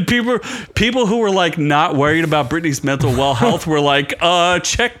omelet. And people who were like not worried about Britney's mental well health were like,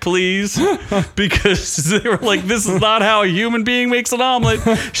 check please, because they were like, this is not how a human being makes an omelet.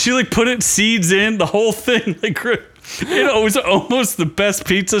 She like put seeds in the whole thing, like. It was almost the best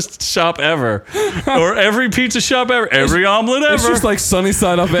pizza shop ever, or every pizza shop ever, every omelet ever. It's just like sunny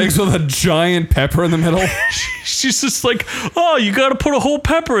side up eggs with a giant pepper in the middle. She's just like, oh, you got to put a whole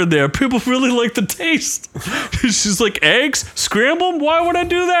pepper in there. People really like the taste. She's like, eggs, scramble them? Why would I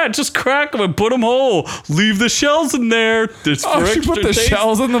do that? Just crack them and put them whole. Leave the shells in there. She put the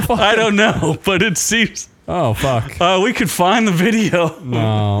shells in the fucking... I don't know, but it seems... Oh, fuck. We could find the video.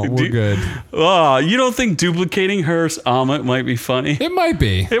 No, we're good. You don't think duplicating her omelet might be funny? It might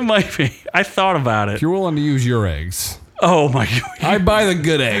be. It might be. I thought about it. If you're willing to use your eggs. Oh, my God. I buy the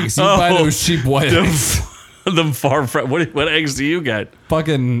good eggs. You buy those cheap white eggs. The farm... What eggs do you get?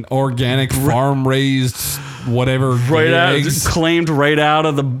 Fucking organic, farm-raised, whatever eggs. Claimed right out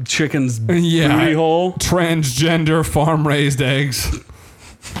of the chicken's booty hole. Transgender, farm-raised eggs.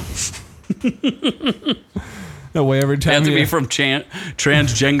 No way every time. They have to be from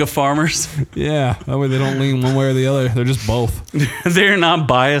transgender farmers. Yeah, that way they don't lean one way or the other. They're just both. They're not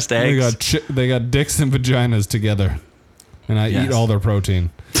biased eggs. They got dicks and vaginas together, and I eat all their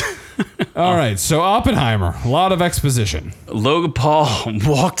protein. All right, so Oppenheimer, a lot of exposition. Logan Paul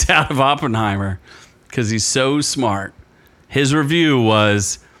walked out of Oppenheimer because he's so smart. His review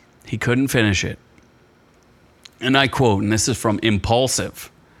was he couldn't finish it, and I quote, and this is from Impulsive.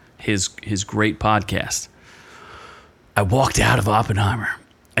 His great podcast. I walked out of Oppenheimer.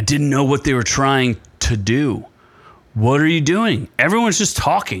 I didn't know what they were trying to do. What are you doing? Everyone's just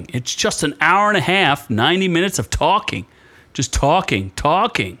talking. It's just an hour and a half, 90 minutes of talking. Just talking.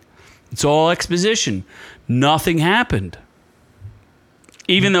 It's all exposition. Nothing happened.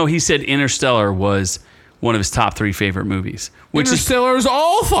 Even though he said Interstellar was one of his top 3 favorite movies. Interstellar is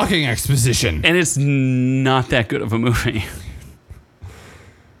all fucking exposition. And it's not that good of a movie.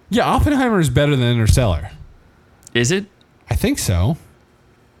 Yeah, Oppenheimer is better than Interstellar. Is it? I think so.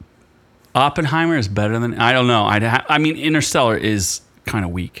 Oppenheimer is better than... I don't know. I mean, Interstellar is kind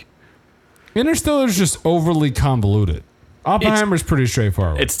of weak. Interstellar is just overly convoluted. Oppenheimer is pretty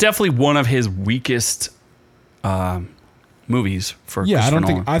straightforward. It's definitely one of his weakest movies for Christopher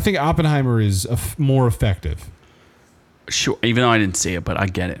Nolan. I think Oppenheimer is more effective. Sure, even though I didn't see it, but I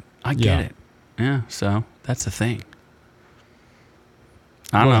get it. I get it. Yeah, so that's the thing.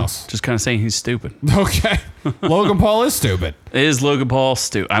 I don't know. Just kind of saying he's stupid. Okay. Logan Paul is stupid. Is Logan Paul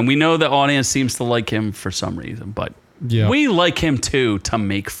stupid? And we know the audience seems to like him for some reason, but we like him too to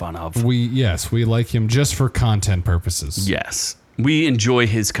make fun of. We like him just for content purposes. Yes. We enjoy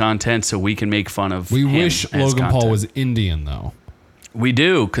his content so we can make fun of him. We wish Logan Paul was Indian, though. We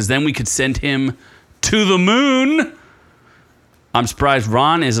do, because then we could send him to the moon. I'm surprised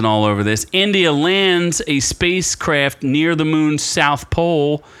Ron isn't all over this. India lands a spacecraft near the moon's south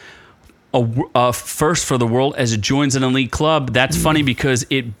pole, a first for the world as it joins an elite club. That's funny because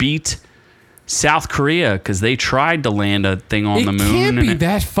it beat South Korea because they tried to land a thing on the moon. It can't be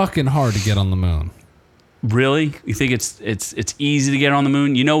that fucking hard to get on the moon. Really? You think it's easy to get on the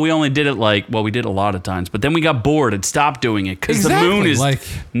moon? You know, we only did it we did a lot of times, but then we got bored and stopped doing it because the moon is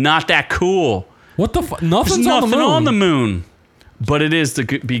not that cool. What the fuck? Nothing on the moon. But it is to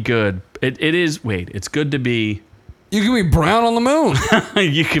be good. It is. Wait, it's good to be. You can be brown on the moon.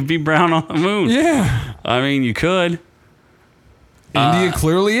 You could be brown on the moon. Yeah. I mean, you could. India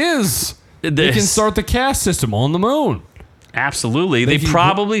clearly is. They can start the caste system on the moon. Absolutely. They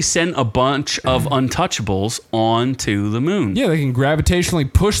probably sent a bunch of untouchables onto the moon. Yeah, they can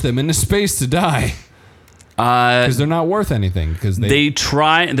gravitationally push them into space to die. Because they're not worth anything. Because they're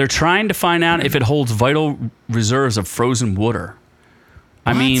trying to find out if it holds vital reserves of frozen water.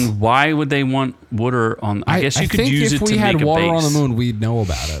 I mean, why would they want water on? I guess you could use it to make a base. I think if we had water on the moon, we'd know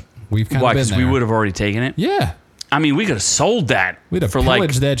about it. We've kind of been there. Because we would have already taken it? Yeah. I mean, we could have sold that. We'd have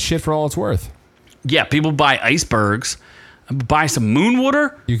pillaged that shit for all it's worth. Yeah, people buy icebergs. Buy some moon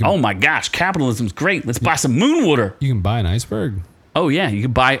water? Oh my gosh, capitalism's great. Let's buy some moon water. You can buy an iceberg. Oh yeah, you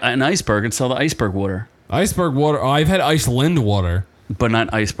can buy an iceberg and sell the iceberg water. Iceberg water. Oh, I've had Iceland water. But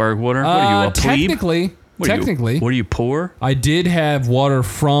not iceberg water? What are you, a plebe? Technically. What are you, poor? I did have water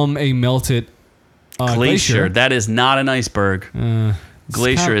from a melted glacier. That is not an iceberg.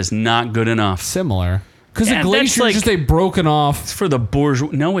 Glacier is not good enough. Similar. Because a glacier is just a broken off... It's for the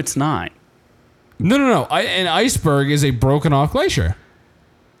bourgeois. No, it's not. No. An iceberg is a broken off glacier.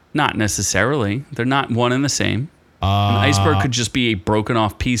 Not necessarily. They're not one and the same. An iceberg could just be a broken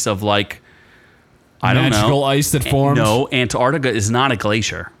off piece of like, I don't know. Magical ice that forms? No, Antarctica is not a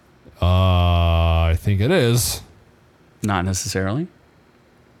glacier. I think it is. Not necessarily.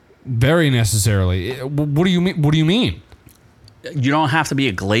 Very necessarily. What do you mean? What do you mean? You don't have to be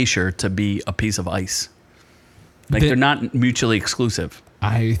a glacier to be a piece of ice. Like, they're not mutually exclusive.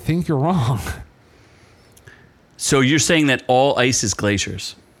 I think you're wrong. So you're saying that all ice is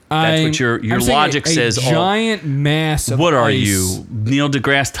glaciers? That's what your logic says. A giant mass of What are ice you, Neil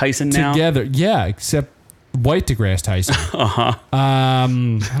deGrasse Tyson now? together. Yeah, except white deGrasse Tyson.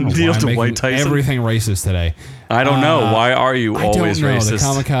 Neil deGrasse Tyson. Everything racist today. I don't know. Why are you always I don't know.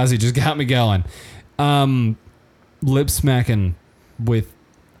 racist? The kamikaze just got me going. Lip smacking with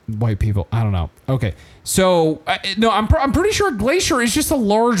white people. I don't know. Okay, so no, I'm pretty sure a glacier is just a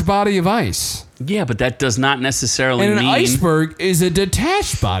large body of ice. Yeah, but that does not necessarily And mean... an iceberg is a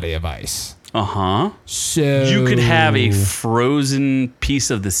detached body of ice. Uh-huh. So You could have a frozen piece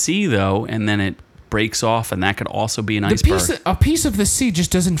of the sea, though, and then it breaks off, and that could also be an iceberg. A piece of the sea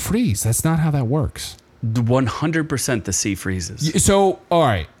just doesn't freeze. That's not how that works. 100% the sea freezes. So, all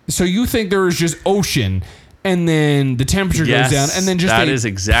right. So you think there is just ocean, and then the temperature goes down, and then just that is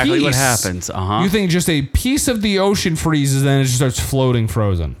exactly what happens. You think just a piece of the ocean freezes, then it just starts floating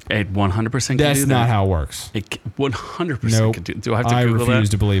frozen. It 100% can That's do not that. how it works. It 100% Nope. can do. Do I have to Google refuse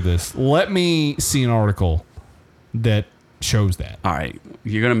that? to believe this. Let me see an article that shows that. All right.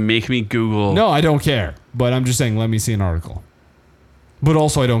 You're going to make me Google. No, I don't care. But I'm just saying, let me see an article. But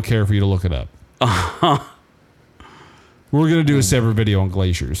also, I don't care for you to look it up. We're going to do a separate video on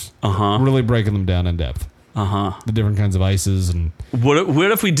glaciers. Really breaking them down in depth. The different kinds of ices and...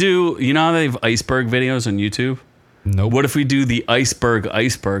 What if we do... You know how they have iceberg videos on YouTube? Nope. What if we do the iceberg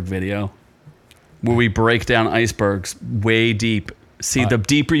video? Where we break down icebergs way deep. See, the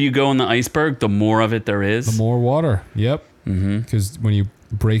deeper you go in the iceberg, the more of it there is. The more water. Yep. Because when you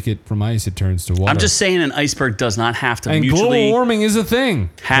break it from ice, it turns to water. I'm just saying an iceberg does not have to and mutually... global warming is a thing,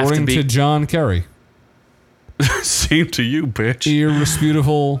 according to John Kerry. Same to you, bitch.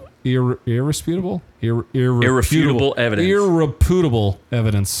 Irrefutable evidence. Irrefutable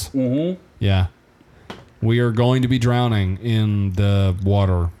evidence. Mm-hmm. Yeah. We are going to be drowning in the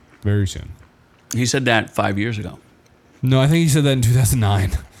water very soon. He said that 5 years ago. No, I think he said that in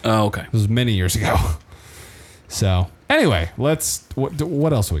 2009. Oh, okay. It was many years ago. So, anyway, what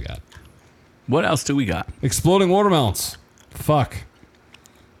else we got? What else do we got? Exploding watermelons. Fuck.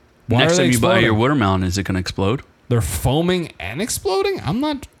 Why Next are they time you buy exploding? your watermelon, is it going to explode? They're foaming and exploding? I'm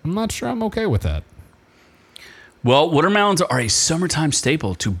not sure I'm okay with that. Well, watermelons are a summertime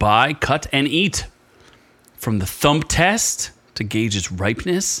staple to buy, cut, and eat. From the thump test to gauge its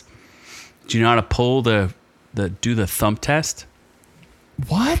ripeness. Do you know how to pull do the thump test?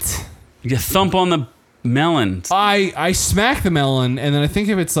 What? You thump on the melon. I smack the melon, and then I think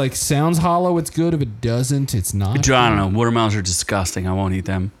if it's like sounds hollow, it's good. If it doesn't, it's not. I don't know. Watermelons are disgusting. I won't eat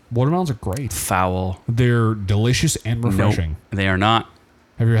them. Watermelons are great. Foul. They're delicious and refreshing. Nope, they are not.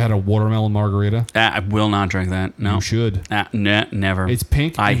 Have you ever had a watermelon margarita? I will not drink that. No. You should. Never. It's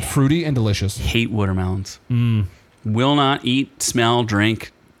pink and fruity and delicious. Hate watermelons. Will not eat, smell,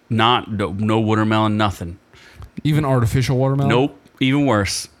 drink. No watermelon, nothing. Even artificial watermelon? Nope. Even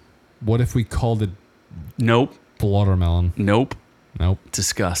worse. What if we called it Nope. watermelon? Nope. Nope.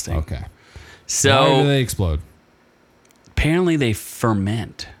 Disgusting. Okay. So why do they explode? Apparently they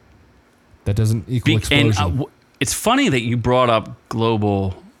ferment. That doesn't equal explosion. And it's funny that you brought up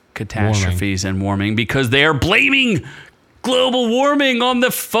global catastrophes and warming because they are blaming global warming on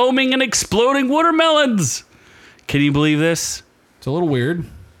the foaming and exploding watermelons. Can you believe this? It's a little weird.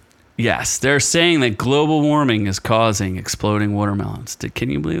 Yes, they're saying that global warming is causing exploding watermelons.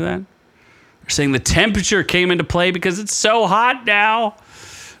 Can you believe that? They're saying the temperature came into play because it's so hot now.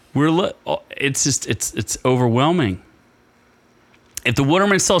 It's overwhelming. If the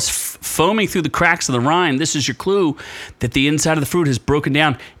watermelon starts foaming through the cracks of the rind, this is your clue that the inside of the fruit has broken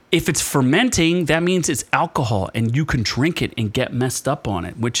down. If it's fermenting, that means it's alcohol, and you can drink it and get messed up on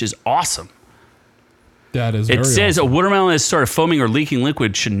it, which is awesome. That is It says awesome. a watermelon that started foaming or leaking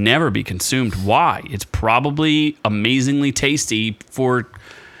liquid should never be consumed. Why? It's probably amazingly tasty for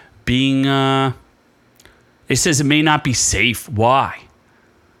being... it says it may not be safe. Why?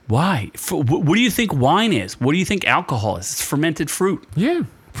 Why? What do you think wine is? What do you think alcohol is? It's fermented fruit. Yeah.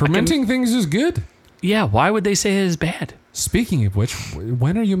 Fermenting things is good. Yeah, why would they say it is bad? Speaking of which,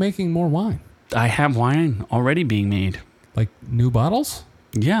 when are you making more wine? I have wine already being made. Like new bottles?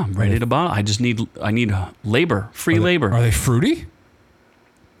 Yeah, I'm ready to bottle. I need labor, free labor. Are they fruity?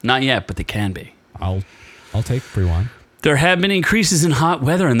 Not yet, but they can be. I'll take free wine. There have been increases in hot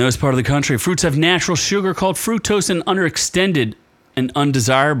weather in those part of the country. Fruits have natural sugar called fructose, and under extended and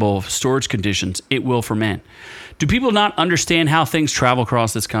undesirable storage conditions, it will ferment. Do people not understand how things travel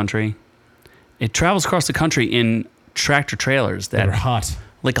across this country? It travels across the country in tractor trailers that They're hot.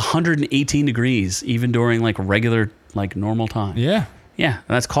 like 118 degrees, even during like regular, like normal time. Yeah. Yeah, and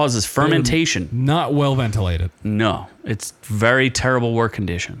that causes fermentation. Not well ventilated. No, it's very terrible work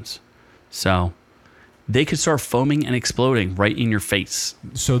conditions. So they could start foaming and exploding right in your face.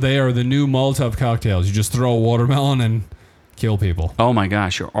 So they are the new Molotov cocktails. You just throw a watermelon and kill people. Oh my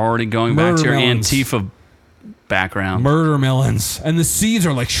gosh, you're already going back to your Antifa background. Murder melons. And the seeds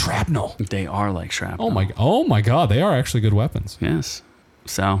are like shrapnel. They are like shrapnel. Oh my God. They are actually good weapons. Yes.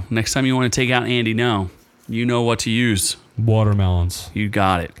 So next time you want to take out Andy, you know what to use. Watermelons. You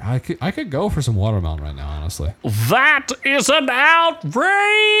got it. I could go for some watermelon right now, honestly. That is an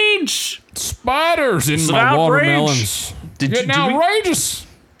outrage. Spiders in my outrage. Watermelons. Getting outrageous.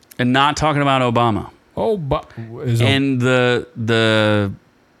 And not talking about Obama. Oh, but And they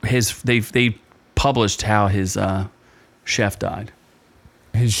published how his chef died.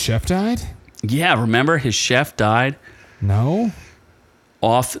 His chef died? Yeah, remember his chef died No.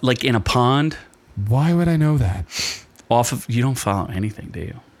 off like in a pond. Why would I know that? Off of you don't follow anything, do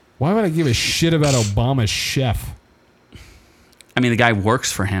you? Why would I give a shit about Obama's chef? I mean, the guy works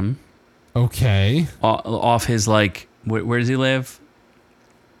for him. Okay. Off his like, where does he live?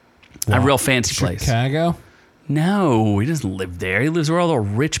 A real fancy place. Chicago? No, he doesn't live there. He lives where all the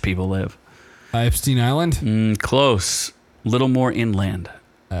rich people live. Epstein Island? Close. Little more inland.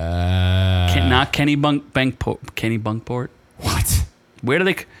 Not Kenny Bunkport. Kenny Bunkport? What? Where do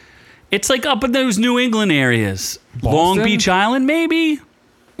they... It's like up in those New England areas. Boston? Long Beach Island, maybe?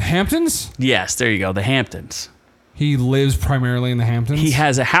 Hamptons? Yes, there you go. The Hamptons. He lives primarily in the Hamptons? He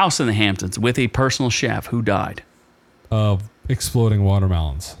has a house in the Hamptons with a personal chef who died. Of exploding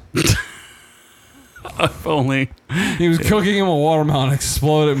watermelons. If only. He was cooking him a watermelon,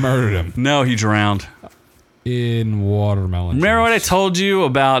 exploded, murdered him. No, he drowned. In watermelon. Remember what I told you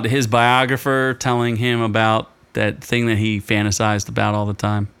about his biographer telling him about that thing that he fantasized about all the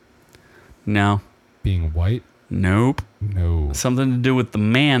time? No. Being white? Nope. No. Something to do with the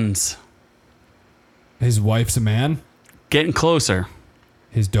mans. His wife's a man? Getting closer.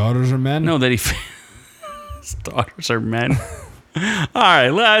 His daughters are men? No, that his daughters are men. All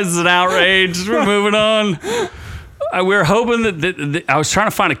right, this is an outrage. We're moving on. We're hoping that I was trying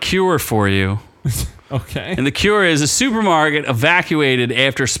to find a cure for you. Okay. And the cure is a supermarket evacuated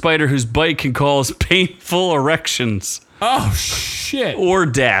after spider whose bite can cause painful erections. Oh, shit. Or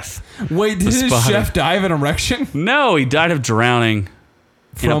death. Wait, did his chef die of an erection? No, he died of drowning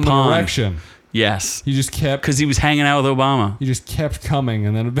in a From pond. an erection? Yes. He just kept... Because he was hanging out with Obama. He just kept coming,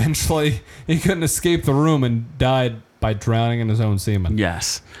 and then eventually he couldn't escape the room and died by drowning in his own semen.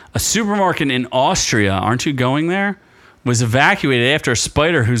 Yes. A supermarket in Austria, aren't you going there? Was evacuated after a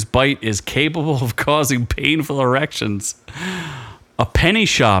spider whose bite is capable of causing painful erections. A penny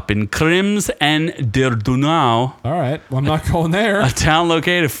shop in Krems and der Donau, All right. Well, I'm not going there. a town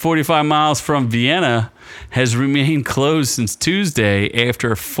located 45 miles from Vienna, has remained closed since Tuesday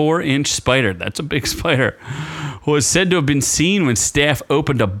after a 4-inch spider, that's a big spider, was said to have been seen when staff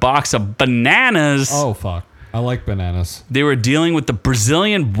opened a box of bananas. Oh, fuck. I like bananas. They were dealing with the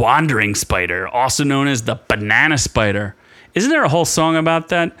Brazilian wandering spider, also known as the banana spider. Isn't there a whole song about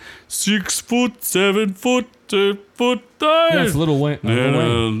that? 6 foot, 7 foot, 8 foot, 9. Yeah, it's Little Wayne.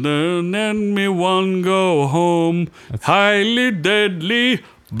 Then me one go home. Highly deadly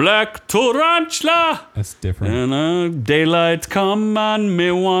black tarantula. That's different. And daylight come and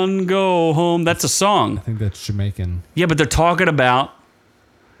me one go home. That's a song. I think that's Jamaican. Yeah, but they're talking about...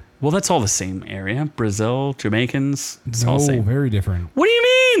 Well, that's all the same area. Brazil, Jamaicans. It's all the same. Very different. What do you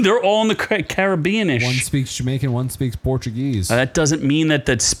mean? They're all in the Caribbean-ish. One speaks Jamaican, one speaks Portuguese. That doesn't mean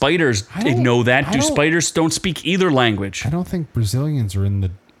that spiders know that. Do spiders don't speak either language? I don't think Brazilians are in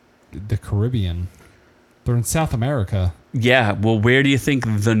the Caribbean. They're in South America. Yeah, well, where do you think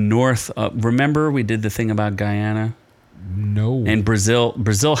the North... remember we did the thing about Guyana? No. And Brazil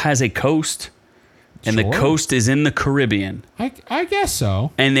has a coast, and the coast is in the Caribbean. I guess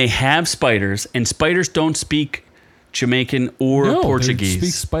so. And they have spiders, and spiders don't speak Jamaican or Portuguese. They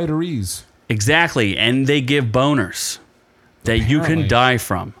speak spiderese. Exactly, and they give boners that you can die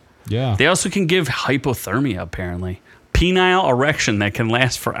from. Yeah. They also can give hypothermia, apparently. Penile erection that can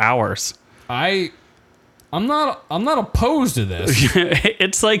last for hours. I'm not opposed to this.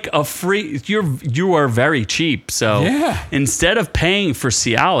 It's like a free... You are very cheap, so yeah. Instead of paying for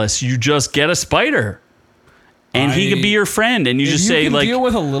Cialis, you just get a spider. And he could be your friend, and you just say, like, deal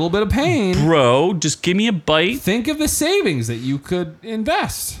with a little bit of pain, bro, just give me a bite. Think of the savings that you could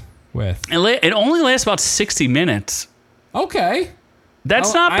invest with. It only lasts about 60 minutes. Okay.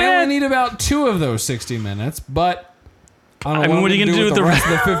 That's not bad. I only need about 2 of those 60 minutes, but I don't know what are you going to do with the rest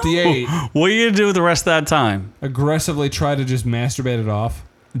of the 58. What are you going to do with the rest of that time? Aggressively try to just masturbate it off.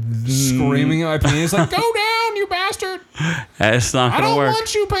 Screaming at my penis like, go down, you bastard. That's not going to work. I don't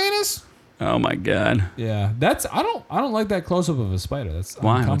want you, penis. Oh my God. Yeah, I don't like that close up of a spider. That's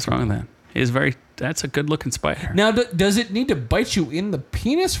why? What's wrong with that? That's a good looking spider. Now, does it need to bite you in the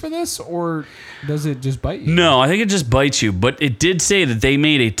penis for this, or does it just bite you? No, I think it just bites you. But it did say that they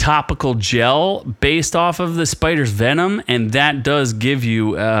made a topical gel based off of the spider's venom, and that does give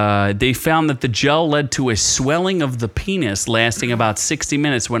you. They found that the gel led to a swelling of the penis lasting about 60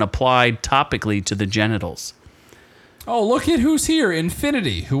 minutes when applied topically to the genitals. Oh, look at who's here,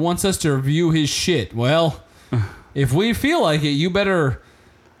 Infinity, who wants us to review his shit. Well, if we feel like it, you better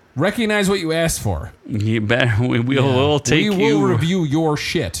recognize what you asked for. You better. We'll take you. We will review your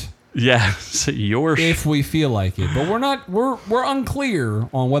shit. Yeah, if we feel like it. But we're not. We're unclear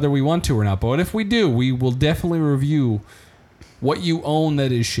on whether we want to or not. But if we do, we will definitely review what you own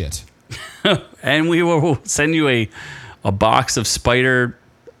that is shit. And we will send you a box of spider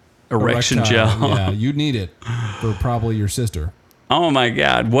erection gel. Yeah, you need it for probably your sister. Oh my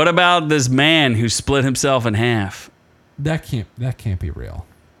God! What about this man who split himself in half? That can't be real.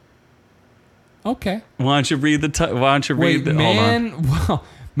 Okay. Why don't you read the? Man, well,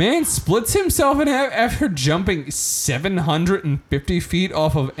 man splits himself in half after jumping 750 feet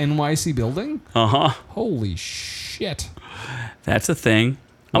off of NYC building. Holy shit! That's a thing.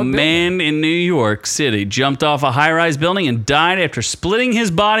 A man in New York City jumped off a high-rise building and died after splitting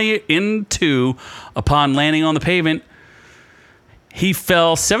his body in two upon landing on the pavement. He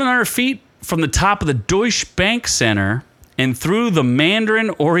fell 700 feet from the top of the Deutsche Bank Center and through the Mandarin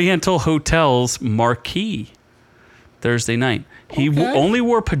Oriental Hotel's marquee Thursday night. He only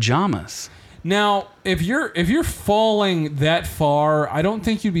wore pajamas. Now, if you're falling that far, I don't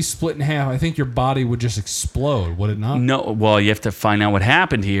think you'd be split in half. I think your body would just explode, would it not? No, well, you have to find out what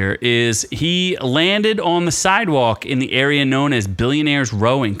happened here. Is he landed on the sidewalk in the area known as Billionaires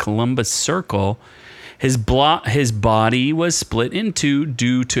Row in Columbus Circle. His body was split in two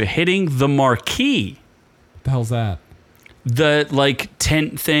due to hitting the marquee. What the hell's that? The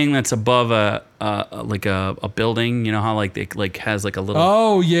tent thing that's above a building, you know how it has like a little.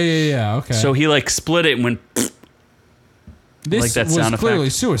 Oh yeah. Okay. So he split it and went. This that was sound clearly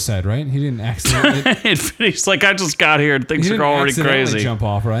effect. Suicide, right? He didn't accidentally. He's like, I just got here and things are already crazy. Jump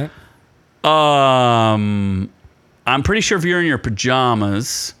off, right? I'm pretty sure if you're in your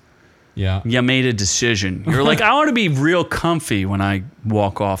pajamas, yeah, you made a decision. You're like, I want to be real comfy when I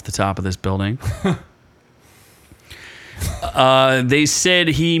walk off the top of this building. They said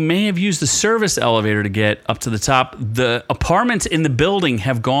he may have used the service elevator to get up to the top. The apartments in the building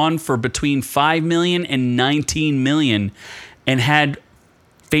have gone for between $5 million and $19 million and had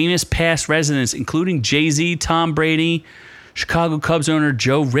famous past residents, including Jay-Z, Tom Brady, Chicago Cubs owner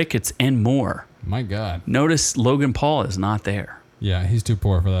Joe Ricketts, and more. My God. Notice Logan Paul is not there. Yeah, he's too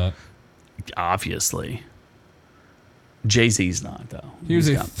poor for that. Obviously. Jay-Z's not, though. He was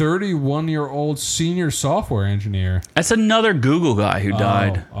a 31-year-old senior software engineer. That's another Google guy who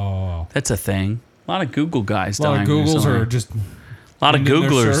died. Oh. That's a thing. A lot of Google guys dying. A lot of Googles are just... A lot of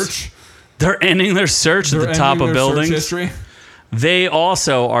Googlers. They're ending their search at the top of buildings. They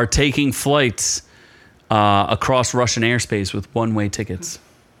also are taking flights across Russian airspace with one-way tickets.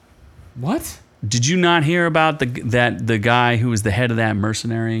 What? Did you not hear about the guy who was the head of that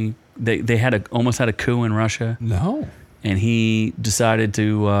mercenary? They had almost had a coup in Russia. No. And he decided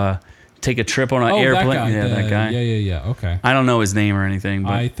to take a trip on an airplane. That guy. Yeah. Okay. I don't know his name or anything,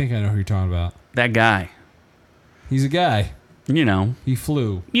 but I think I know who you're talking about. That guy. He's a guy. You know. He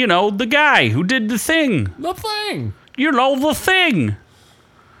flew. You know, the guy who did the thing. The thing. You know, the thing.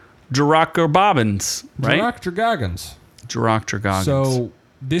 Jirok Bobbins, right? Jirok Dragons. So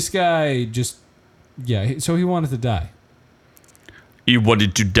this guy just, so he wanted to die. He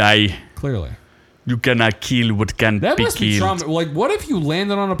wanted to die. Clearly. You cannot kill what can that be must killed. Be trauma. What if you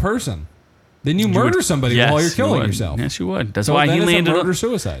landed on a person? Then you murder somebody while you're killing yourself. Yes, you would. That's why he landed on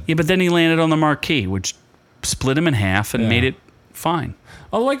murder-suicide. Yeah, but then he landed on the marquee, which split him in half and made it fine.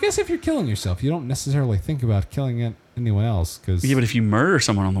 Although I guess if you're killing yourself, you don't necessarily think about killing anyone else. Yeah, but if you murder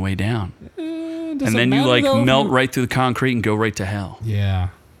someone on the way down, and then you melt right through the concrete and go right to hell. Yeah.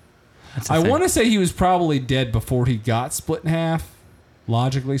 I want to say he was probably dead before he got split in half.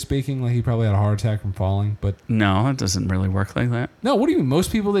 Logically speaking, like he probably had a heart attack from falling, but No, it doesn't really work like that. no. What do you mean?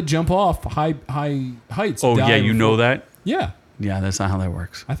 Most people that jump off high heights. Oh, die yeah, you know before- that? Yeah, Yeah, that's not how that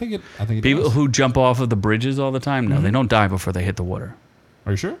works. I think it. People does. who jump off of the bridges all the time, no, Mm-hmm. they don't die before they hit the water.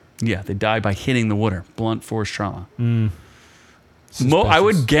 Are you sure? Yeah, they die by hitting the water. Blunt force trauma. I Suspicious.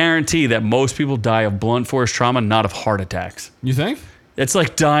 would guarantee that most people die of blunt force trauma, not of heart attacks. You think? It's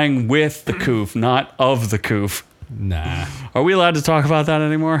like dying with the coof, not of the coof. Nah. Are we allowed to talk about that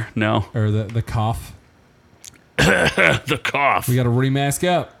anymore? No. Or the cough. The cough. We got to remask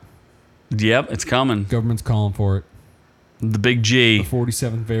up. Yep, it's coming. Government's calling for it. The big G. The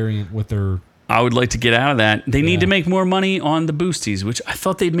 47th variant with their. I would like to get out of that. They need Yeah. to make more money on the boosties, which I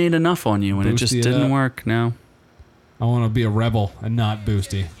thought they'd made enough on you, and it just Boosty it didn't up. work. No. I want to be a rebel and not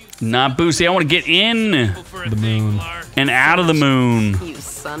boosty. Not boosty. I want to get in The moon. and out of the moon. You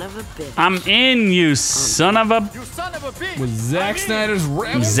son of a bitch. I'm in, you son of a With Zack Snyder's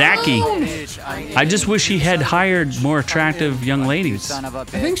rebel. Zacky. I just wish he had hired more attractive young ladies. I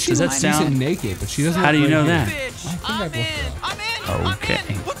think she Does that looks sound- decent naked, but she doesn't. How do look you know great that? here. I think I've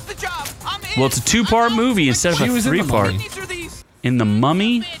looked her up. Okay. Well, it's a two-part movie instead of She a was in The three-part. Mummy. In The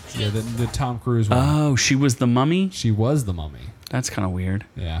Mummy? Yeah, the Tom Cruise one. Oh, she was the mummy? She was the mummy. That's kind of weird.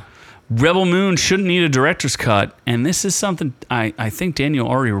 Yeah. Rebel Moon shouldn't need a director's cut, and this is something I think Daniel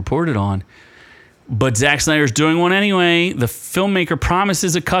already reported on. But Zack Snyder's doing one anyway. The filmmaker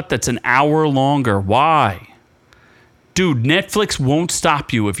promises a cut that's an hour longer. Why? Dude, Netflix won't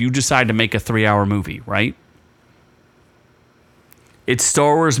stop you if you decide to make a 3-hour movie, right? It's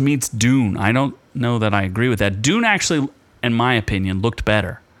Star Wars meets Dune. I don't know that I agree with that. Dune actually, in my opinion, looked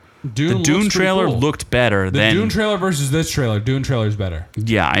better. Dune The looks Dune pretty trailer cool. looked better The than... Dune trailer versus this trailer. Dune trailer's better.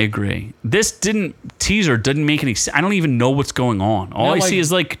 Yeah, I agree. This teaser didn't make any sense. I don't even know what's going on. All No, I like, see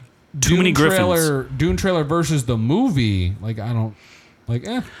is like too many griffins. Dune trailer versus the movie. Like I don't. Like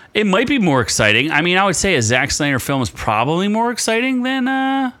It might be more exciting. I mean, I would say a Zack Snyder film is probably more exciting than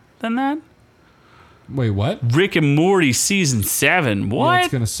that. Wait, what? Rick and Morty season 7. Yeah, What?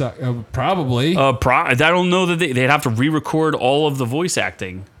 it's gonna suck. Probably. I don't know that they'd have to re-record all of the voice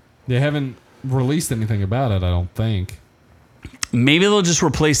acting. They haven't released anything about it. I don't think. Maybe they'll just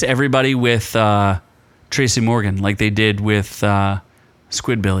replace everybody with Tracy Morgan, like they did with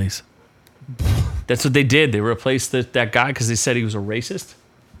Squidbillies. That's what they did. They replaced that guy because they said he was a racist.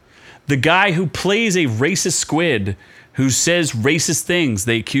 The guy who plays a racist squid who says racist things,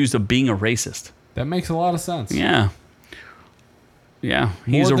 they accused of being a racist. That makes a lot of sense. Yeah. Yeah.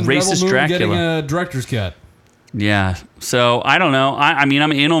 He's More a than Rebel racist Moon Dracula. Getting a director's cut. Yeah. So I don't know. I mean,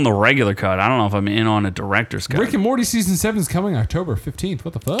 I'm in on the regular cut. I don't know if I'm in on a director's cut. Rick and Morty season 7 is coming October 15th.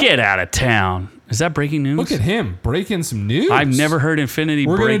 What the fuck? Get out of town. Is that breaking news? Look at him breaking some news. I've never heard Infinity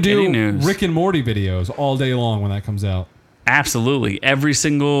We're gonna break do any news. Rick and Morty videos all day long when that comes out. Absolutely. Every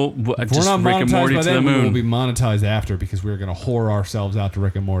single If just we're not Rick and monetized Morty by to the then, we will moon. be monetized after because we're going to whore ourselves out to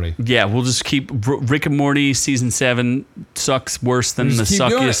Rick and Morty. Yeah, we'll just keep Rick and Morty season 7 sucks worse than We'll the just keep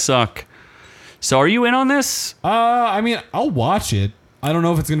doing suckiest it. suck. So are you in on this? I mean, I'll watch it. I don't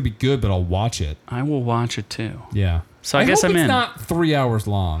know if it's going to be good, but I'll watch it. I will watch it too. Yeah. So I guess hope I'm it's in. not 3 hours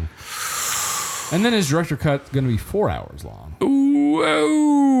long. And then his director cut's going to be 4 hours long.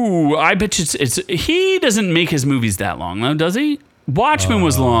 Ooh, I bet you it's he doesn't make his movies that long though, does he? Watchmen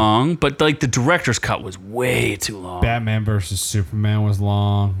was long, but like the director's cut was way too long. Batman versus Superman was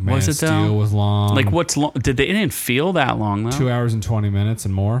long. Man Was of it, though? Steel was long. Like what's long? It didn't feel that long though. 2 hours and 20 minutes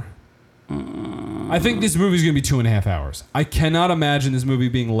and more. I think this movie's going to be 2.5 hours. I cannot imagine this movie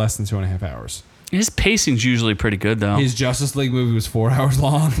being less than 2.5 hours. His pacing's usually pretty good though. His Justice League movie was 4 hours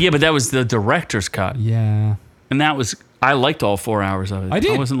long. Yeah, but that was the director's cut, Yeah. and that was I liked all 4 hours of it. I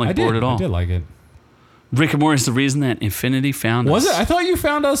did. I wasn't like bored at all. I did like it. Rick and Morty is the reason that Infinity found Was us. it? I thought you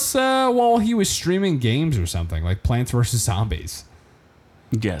found us while he was streaming games or something, like Plants vs. Zombies.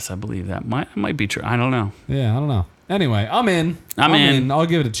 Yes, I believe that might be true. I don't know. Yeah, I don't know. Anyway, I'm in. I'm in. I'll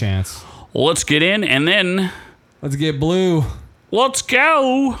give it a chance. Let's get in and then Let's get blue. let's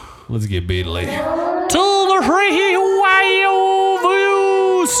go Let's get Beetle. to the freeway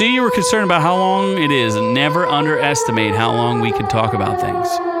view. See, you were concerned about how long it is. Never underestimate how long we can talk about things,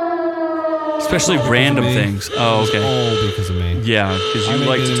 especially random me. things. Oh, okay. All because of me. Yeah, because I you make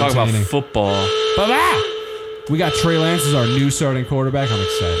like it to talk about entertaining. football. We got Trey Lance as our new starting quarterback. I'm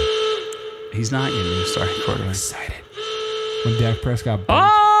excited. He's not your new starting quarterback. Excited. When Dak Prescott.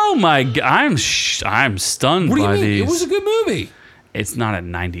 Oh my God, I'm stunned What do you by mean? these. It was a good movie. It's not a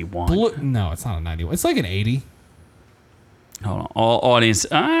 91. No, it's not a 91. It's like an 80. Hold on. All audience.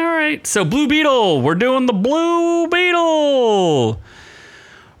 All right. So Blue Beetle. We're doing the Blue Beetle.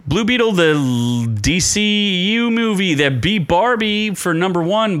 Blue Beetle, the DCU movie that beat Barbie for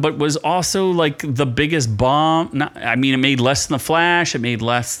 #1, but was also like the biggest bomb. I mean, it made less than The Flash. It made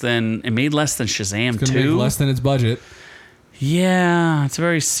less than Shazam It's gonna 2. make less than its budget. Yeah, it's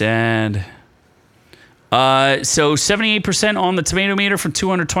very sad. So 78% on the tomato meter from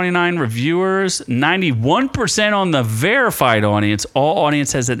 229 reviewers, 91% on the verified audience. All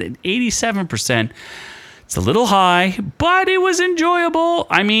audience has it at 87%. It's a little high, but it was enjoyable.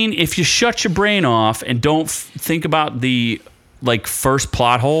 I mean, if you shut your brain off and don't think about the first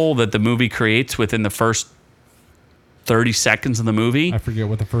plot hole that the movie creates within the first 30 seconds of the movie. I forget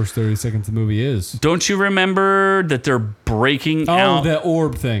what the first 30 seconds of the movie is. Don't you remember that they're breaking out? Oh, that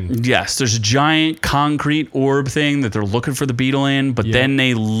orb thing. Yes, there's a giant concrete orb thing that they're looking for the Beetle in, but then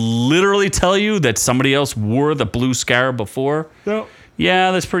they literally tell you that somebody else wore the blue scarab before. No.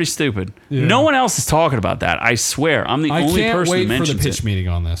 Yeah, that's pretty stupid. Yeah. No one else is talking about that. I swear. I'm the only person who I can't wait mentions for the pitch it. meeting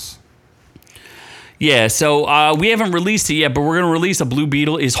on this. Yeah, so we haven't released it yet, but we're going to release a Blue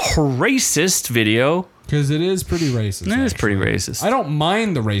Beetle is racist video. Because it is pretty racist. It is pretty racist. I don't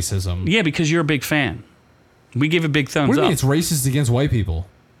mind the racism. Yeah, because you're a big fan. We give a big thumbs What do you up. mean it's racist against white people?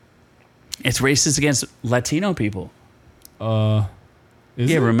 It's racist against Latino people. Is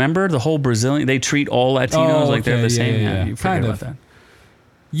Yeah, it? remember the whole Brazilian? They treat all Latinos like they're the same. Yeah. You forget Kind about of. that.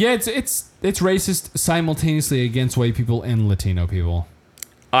 Yeah, it's racist simultaneously against white people and Latino people.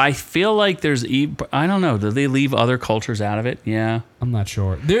 I feel like there's, I don't know, do they leave other cultures out of it? Yeah. I'm not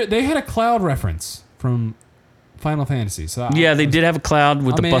sure. They had a cloud reference from Final Fantasy. So Yeah, they did have a cloud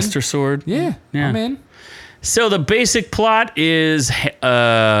with I'm the in. Buster Sword. Yeah, Yeah. I'm in. So the basic plot is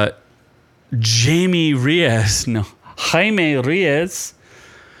Jaime Reyes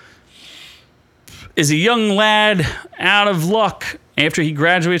is a young lad out of luck. After he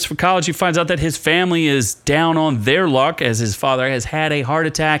graduates from college, he finds out that his family is down on their luck as his father has had a heart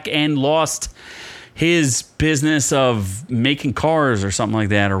attack and lost his business of making cars or something like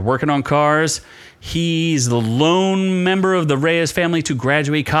that, or working on cars. He's the lone member of the Reyes family to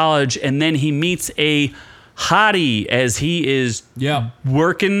graduate college, and then he meets a hottie as he is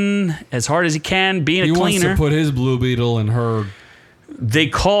working as hard as he can, being He a wants cleaner. to put his Blue Beetle in her. They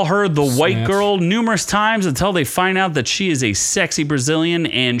call her the white Snatch. girl numerous times until they find out that she is a sexy Brazilian,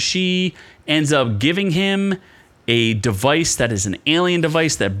 and she ends up giving him a device that is an alien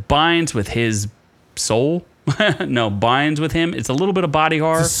device that binds with his soul. No, binds with him. It's a little bit of body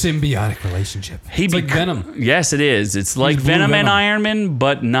horror. It's a symbiotic relationship. It's like Venom. Yes, it is. It's like Blue Venom and Venom. Iron Man,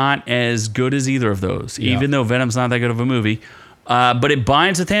 but not as good as either of those, Yeah. even though Venom's not that good of a movie. But it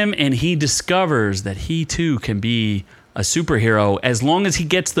binds with him, and he discovers that he, too, can be a superhero as long as he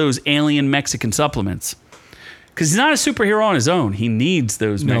gets those alien Mexican supplements. Because he's not a superhero on his own. He needs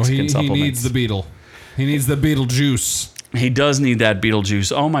those Mexican he supplements. needs the Beetle. He needs the Beetle juice. He does need that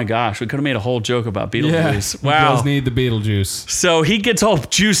Beetlejuice. Oh, my gosh. We could have made a whole joke about Beetlejuice. He Wow. does need the Beetlejuice. So he gets all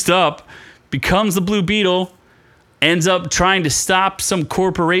juiced up, becomes the Blue Beetle, ends up trying to stop some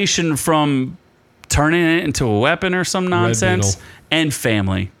corporation from turning it into a weapon or some nonsense, Beetle. and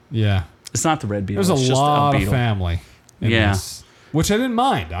family. Yeah. It's not the Red Beetle. There's it's a just lot a of Beetle. family in Yeah. this, which I didn't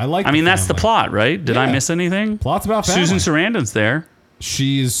mind. I like. I mean, that's the plot, right? Did I Yeah. miss anything? Plot's about family. Susan Sarandon's there.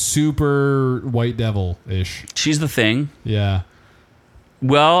 She is super White Devil-ish. She's the thing. Yeah.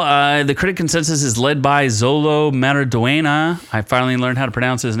 Well, the critic consensus is led by Zolo Maraduena. I finally learned how to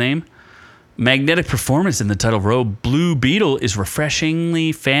pronounce his name. Magnetic performance in the title role. Blue Beetle is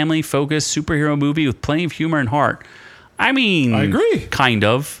refreshingly family-focused superhero movie with plenty of humor and heart. I mean, I agree. Kind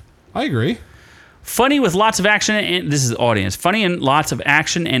of. I agree. Funny with lots of action, and this is the audience. Funny and lots of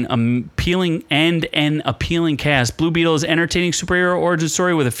action and appealing cast. Blue Beetle is an entertaining superhero origin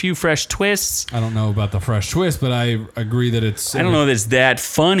story with a few fresh twists. I don't know about the fresh twist, but I agree that it's. I don't know that it's that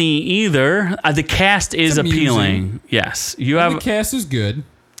funny either. The cast is amusing. appealing. Yes, you have The cast is good.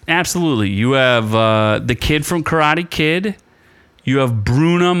 absolutely. You have the kid from Karate Kid. You have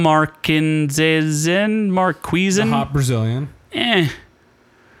Bruna Marquezine. The hot Brazilian.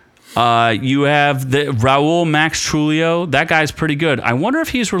 You have the Raul Max Trulio. That guy's pretty good. I wonder if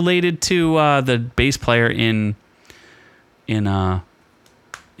he's related to the bass player in Metallica.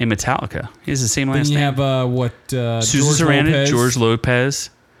 He has the same Then last you name. have Susan George Sarandon, Lopez. George Lopez,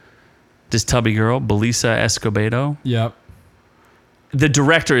 this tubby girl, Belisa Escobedo. Yep. The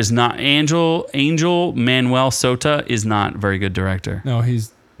director is not Angel Manuel Sota is not a very good director. No,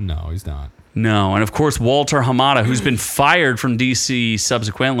 he's not. No, and of course Walter Hamada, who's been fired from DC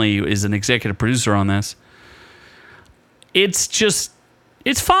subsequently, is an executive producer on this. It's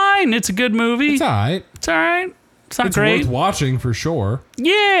fine. It's a good movie. It's all right. It's all right. It's not It's great. worth watching for sure.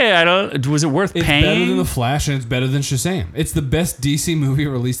 Yeah, I don't. Was it worth It's paying? better than The Flash, and it's better than Shazam. It's the best DC movie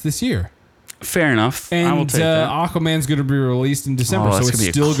released this year. Fair enough. And I will take that. Aquaman's going to be released in December, Oh, so that's it's gonna be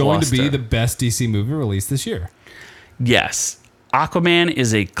a still going to be cluster. the best DC movie released this year. Yes, Aquaman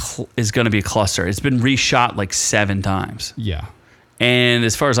is going to be a cluster. It's been reshot like 7 times, Yeah. and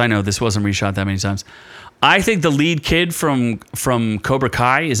as far as I know, this wasn't reshot that many times. I think the lead kid from Cobra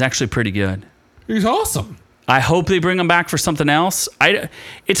Kai is actually pretty good. He's awesome. I hope they bring him back for something else.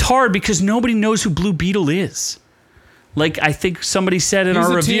 It's hard because nobody knows who Blue Beetle is. Like I think somebody said in He's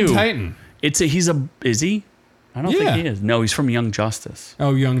our a review, Teen Titan. Is he? I don't think Yeah. he is. No, he's from Young Justice.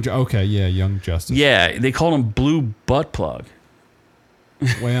 Oh, okay, yeah, Young Justice. Yeah, they called him Blue Butt Plug.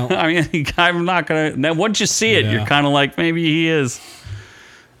 Well, I mean, I'm not gonna. Now, once you see it, Yeah. you're kind of like, maybe he is.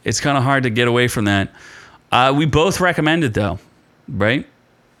 It's kind of hard to get away from that. We both recommend it though, right?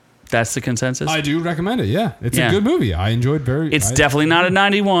 That's the consensus. I do recommend it. Yeah, it's Yeah. a good movie. I enjoyed It's definitely not a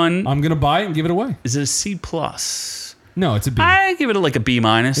 91. I'm gonna buy it and give it away. Is it a C plus? No, it's a B. I give it like a B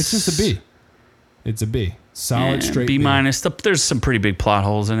minus. It's just a B. It's a B. Solid straight B minus. There's some pretty big plot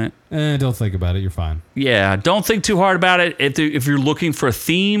holes in it. Don't think about it. You're fine. Yeah, don't think too hard about it. If you're looking for a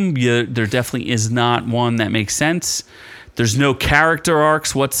theme, there definitely is not one that makes sense. There's no character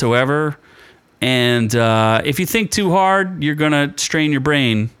arcs whatsoever. And if you think too hard, you're going to strain your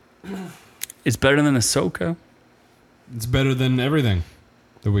brain. It's better than Ahsoka. It's better than everything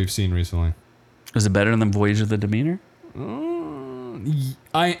that we've seen recently. Is it better than Voyage of the Demeanor?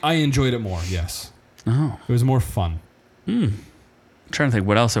 I enjoyed it more, yes. Oh. It was more fun. I'm trying to think,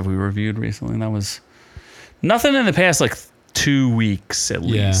 what else have we reviewed recently? That was nothing in the past, like 2 weeks at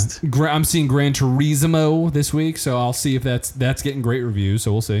least. I'm seeing Gran Turismo this week, so I'll see if that's getting great reviews,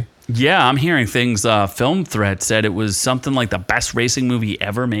 so we'll see. Yeah, I'm hearing things. Film Threat said it was something like the best racing movie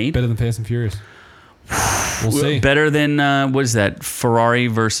ever made. Better than Fast and Furious. We'll see. Better than, what is that? Ferrari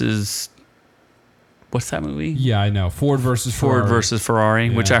versus... What's that movie? Yeah, I know. Ford versus Ferrari.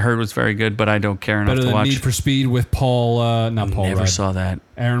 which Yeah. I heard was very good, but I don't care enough Better to than watch. Need for Speed with Paul, not Paul Never Rudd. saw that.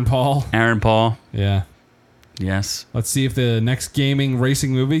 Aaron Paul. Aaron Paul. Yeah. Yes. Let's see if the next gaming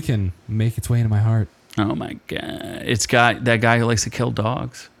racing movie can make its way into my heart. Oh my god. It's got that guy who likes to kill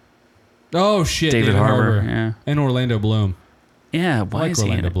dogs. Oh, shit. David Harbour. Yeah. And Orlando Bloom. Yeah. I Why like is he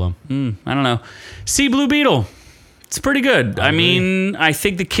in Orlando it? Bloom. I don't know. See Blue Beetle. It's pretty good. I agree. mean, I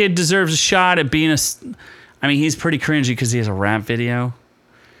think the kid deserves a shot at being I mean, he's pretty cringy because he has a rap video.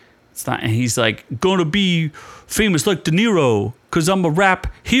 It's not, and he's like, gonna be famous like De Niro because I'm a rap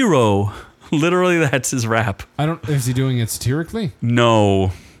hero. Literally, that's his rap. Is he doing it satirically?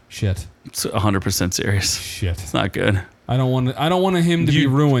 No, Shit. it's 100% serious. Shit. It's not good. I don't want him to be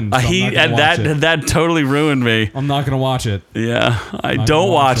ruined. So I'm not gonna watch it. that totally ruined me. I'm not gonna watch it. Yeah, I not don't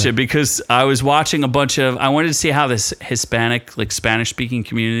gonna watch watch it it. because I was watching a bunch of. I wanted to see how this Hispanic, like Spanish-speaking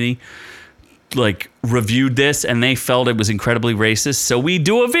community, like reviewed this, and they felt it was incredibly racist. So we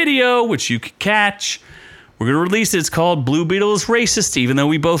do a video which you can catch. We're gonna release it. It's called "Blue Beetle is Racist," even though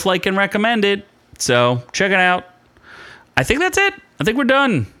we both like and recommend it. So check it out. I think that's it. I think we're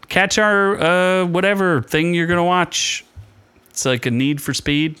done. Catch our whatever thing you're gonna watch. It's like a Need for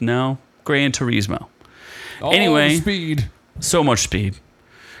Speed. No, Gran Turismo. Anyway. Speed. So much speed.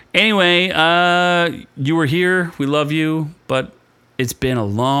 Anyway, you were here. We love you, but it's been a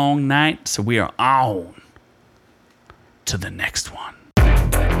long night, so we are on to the next one.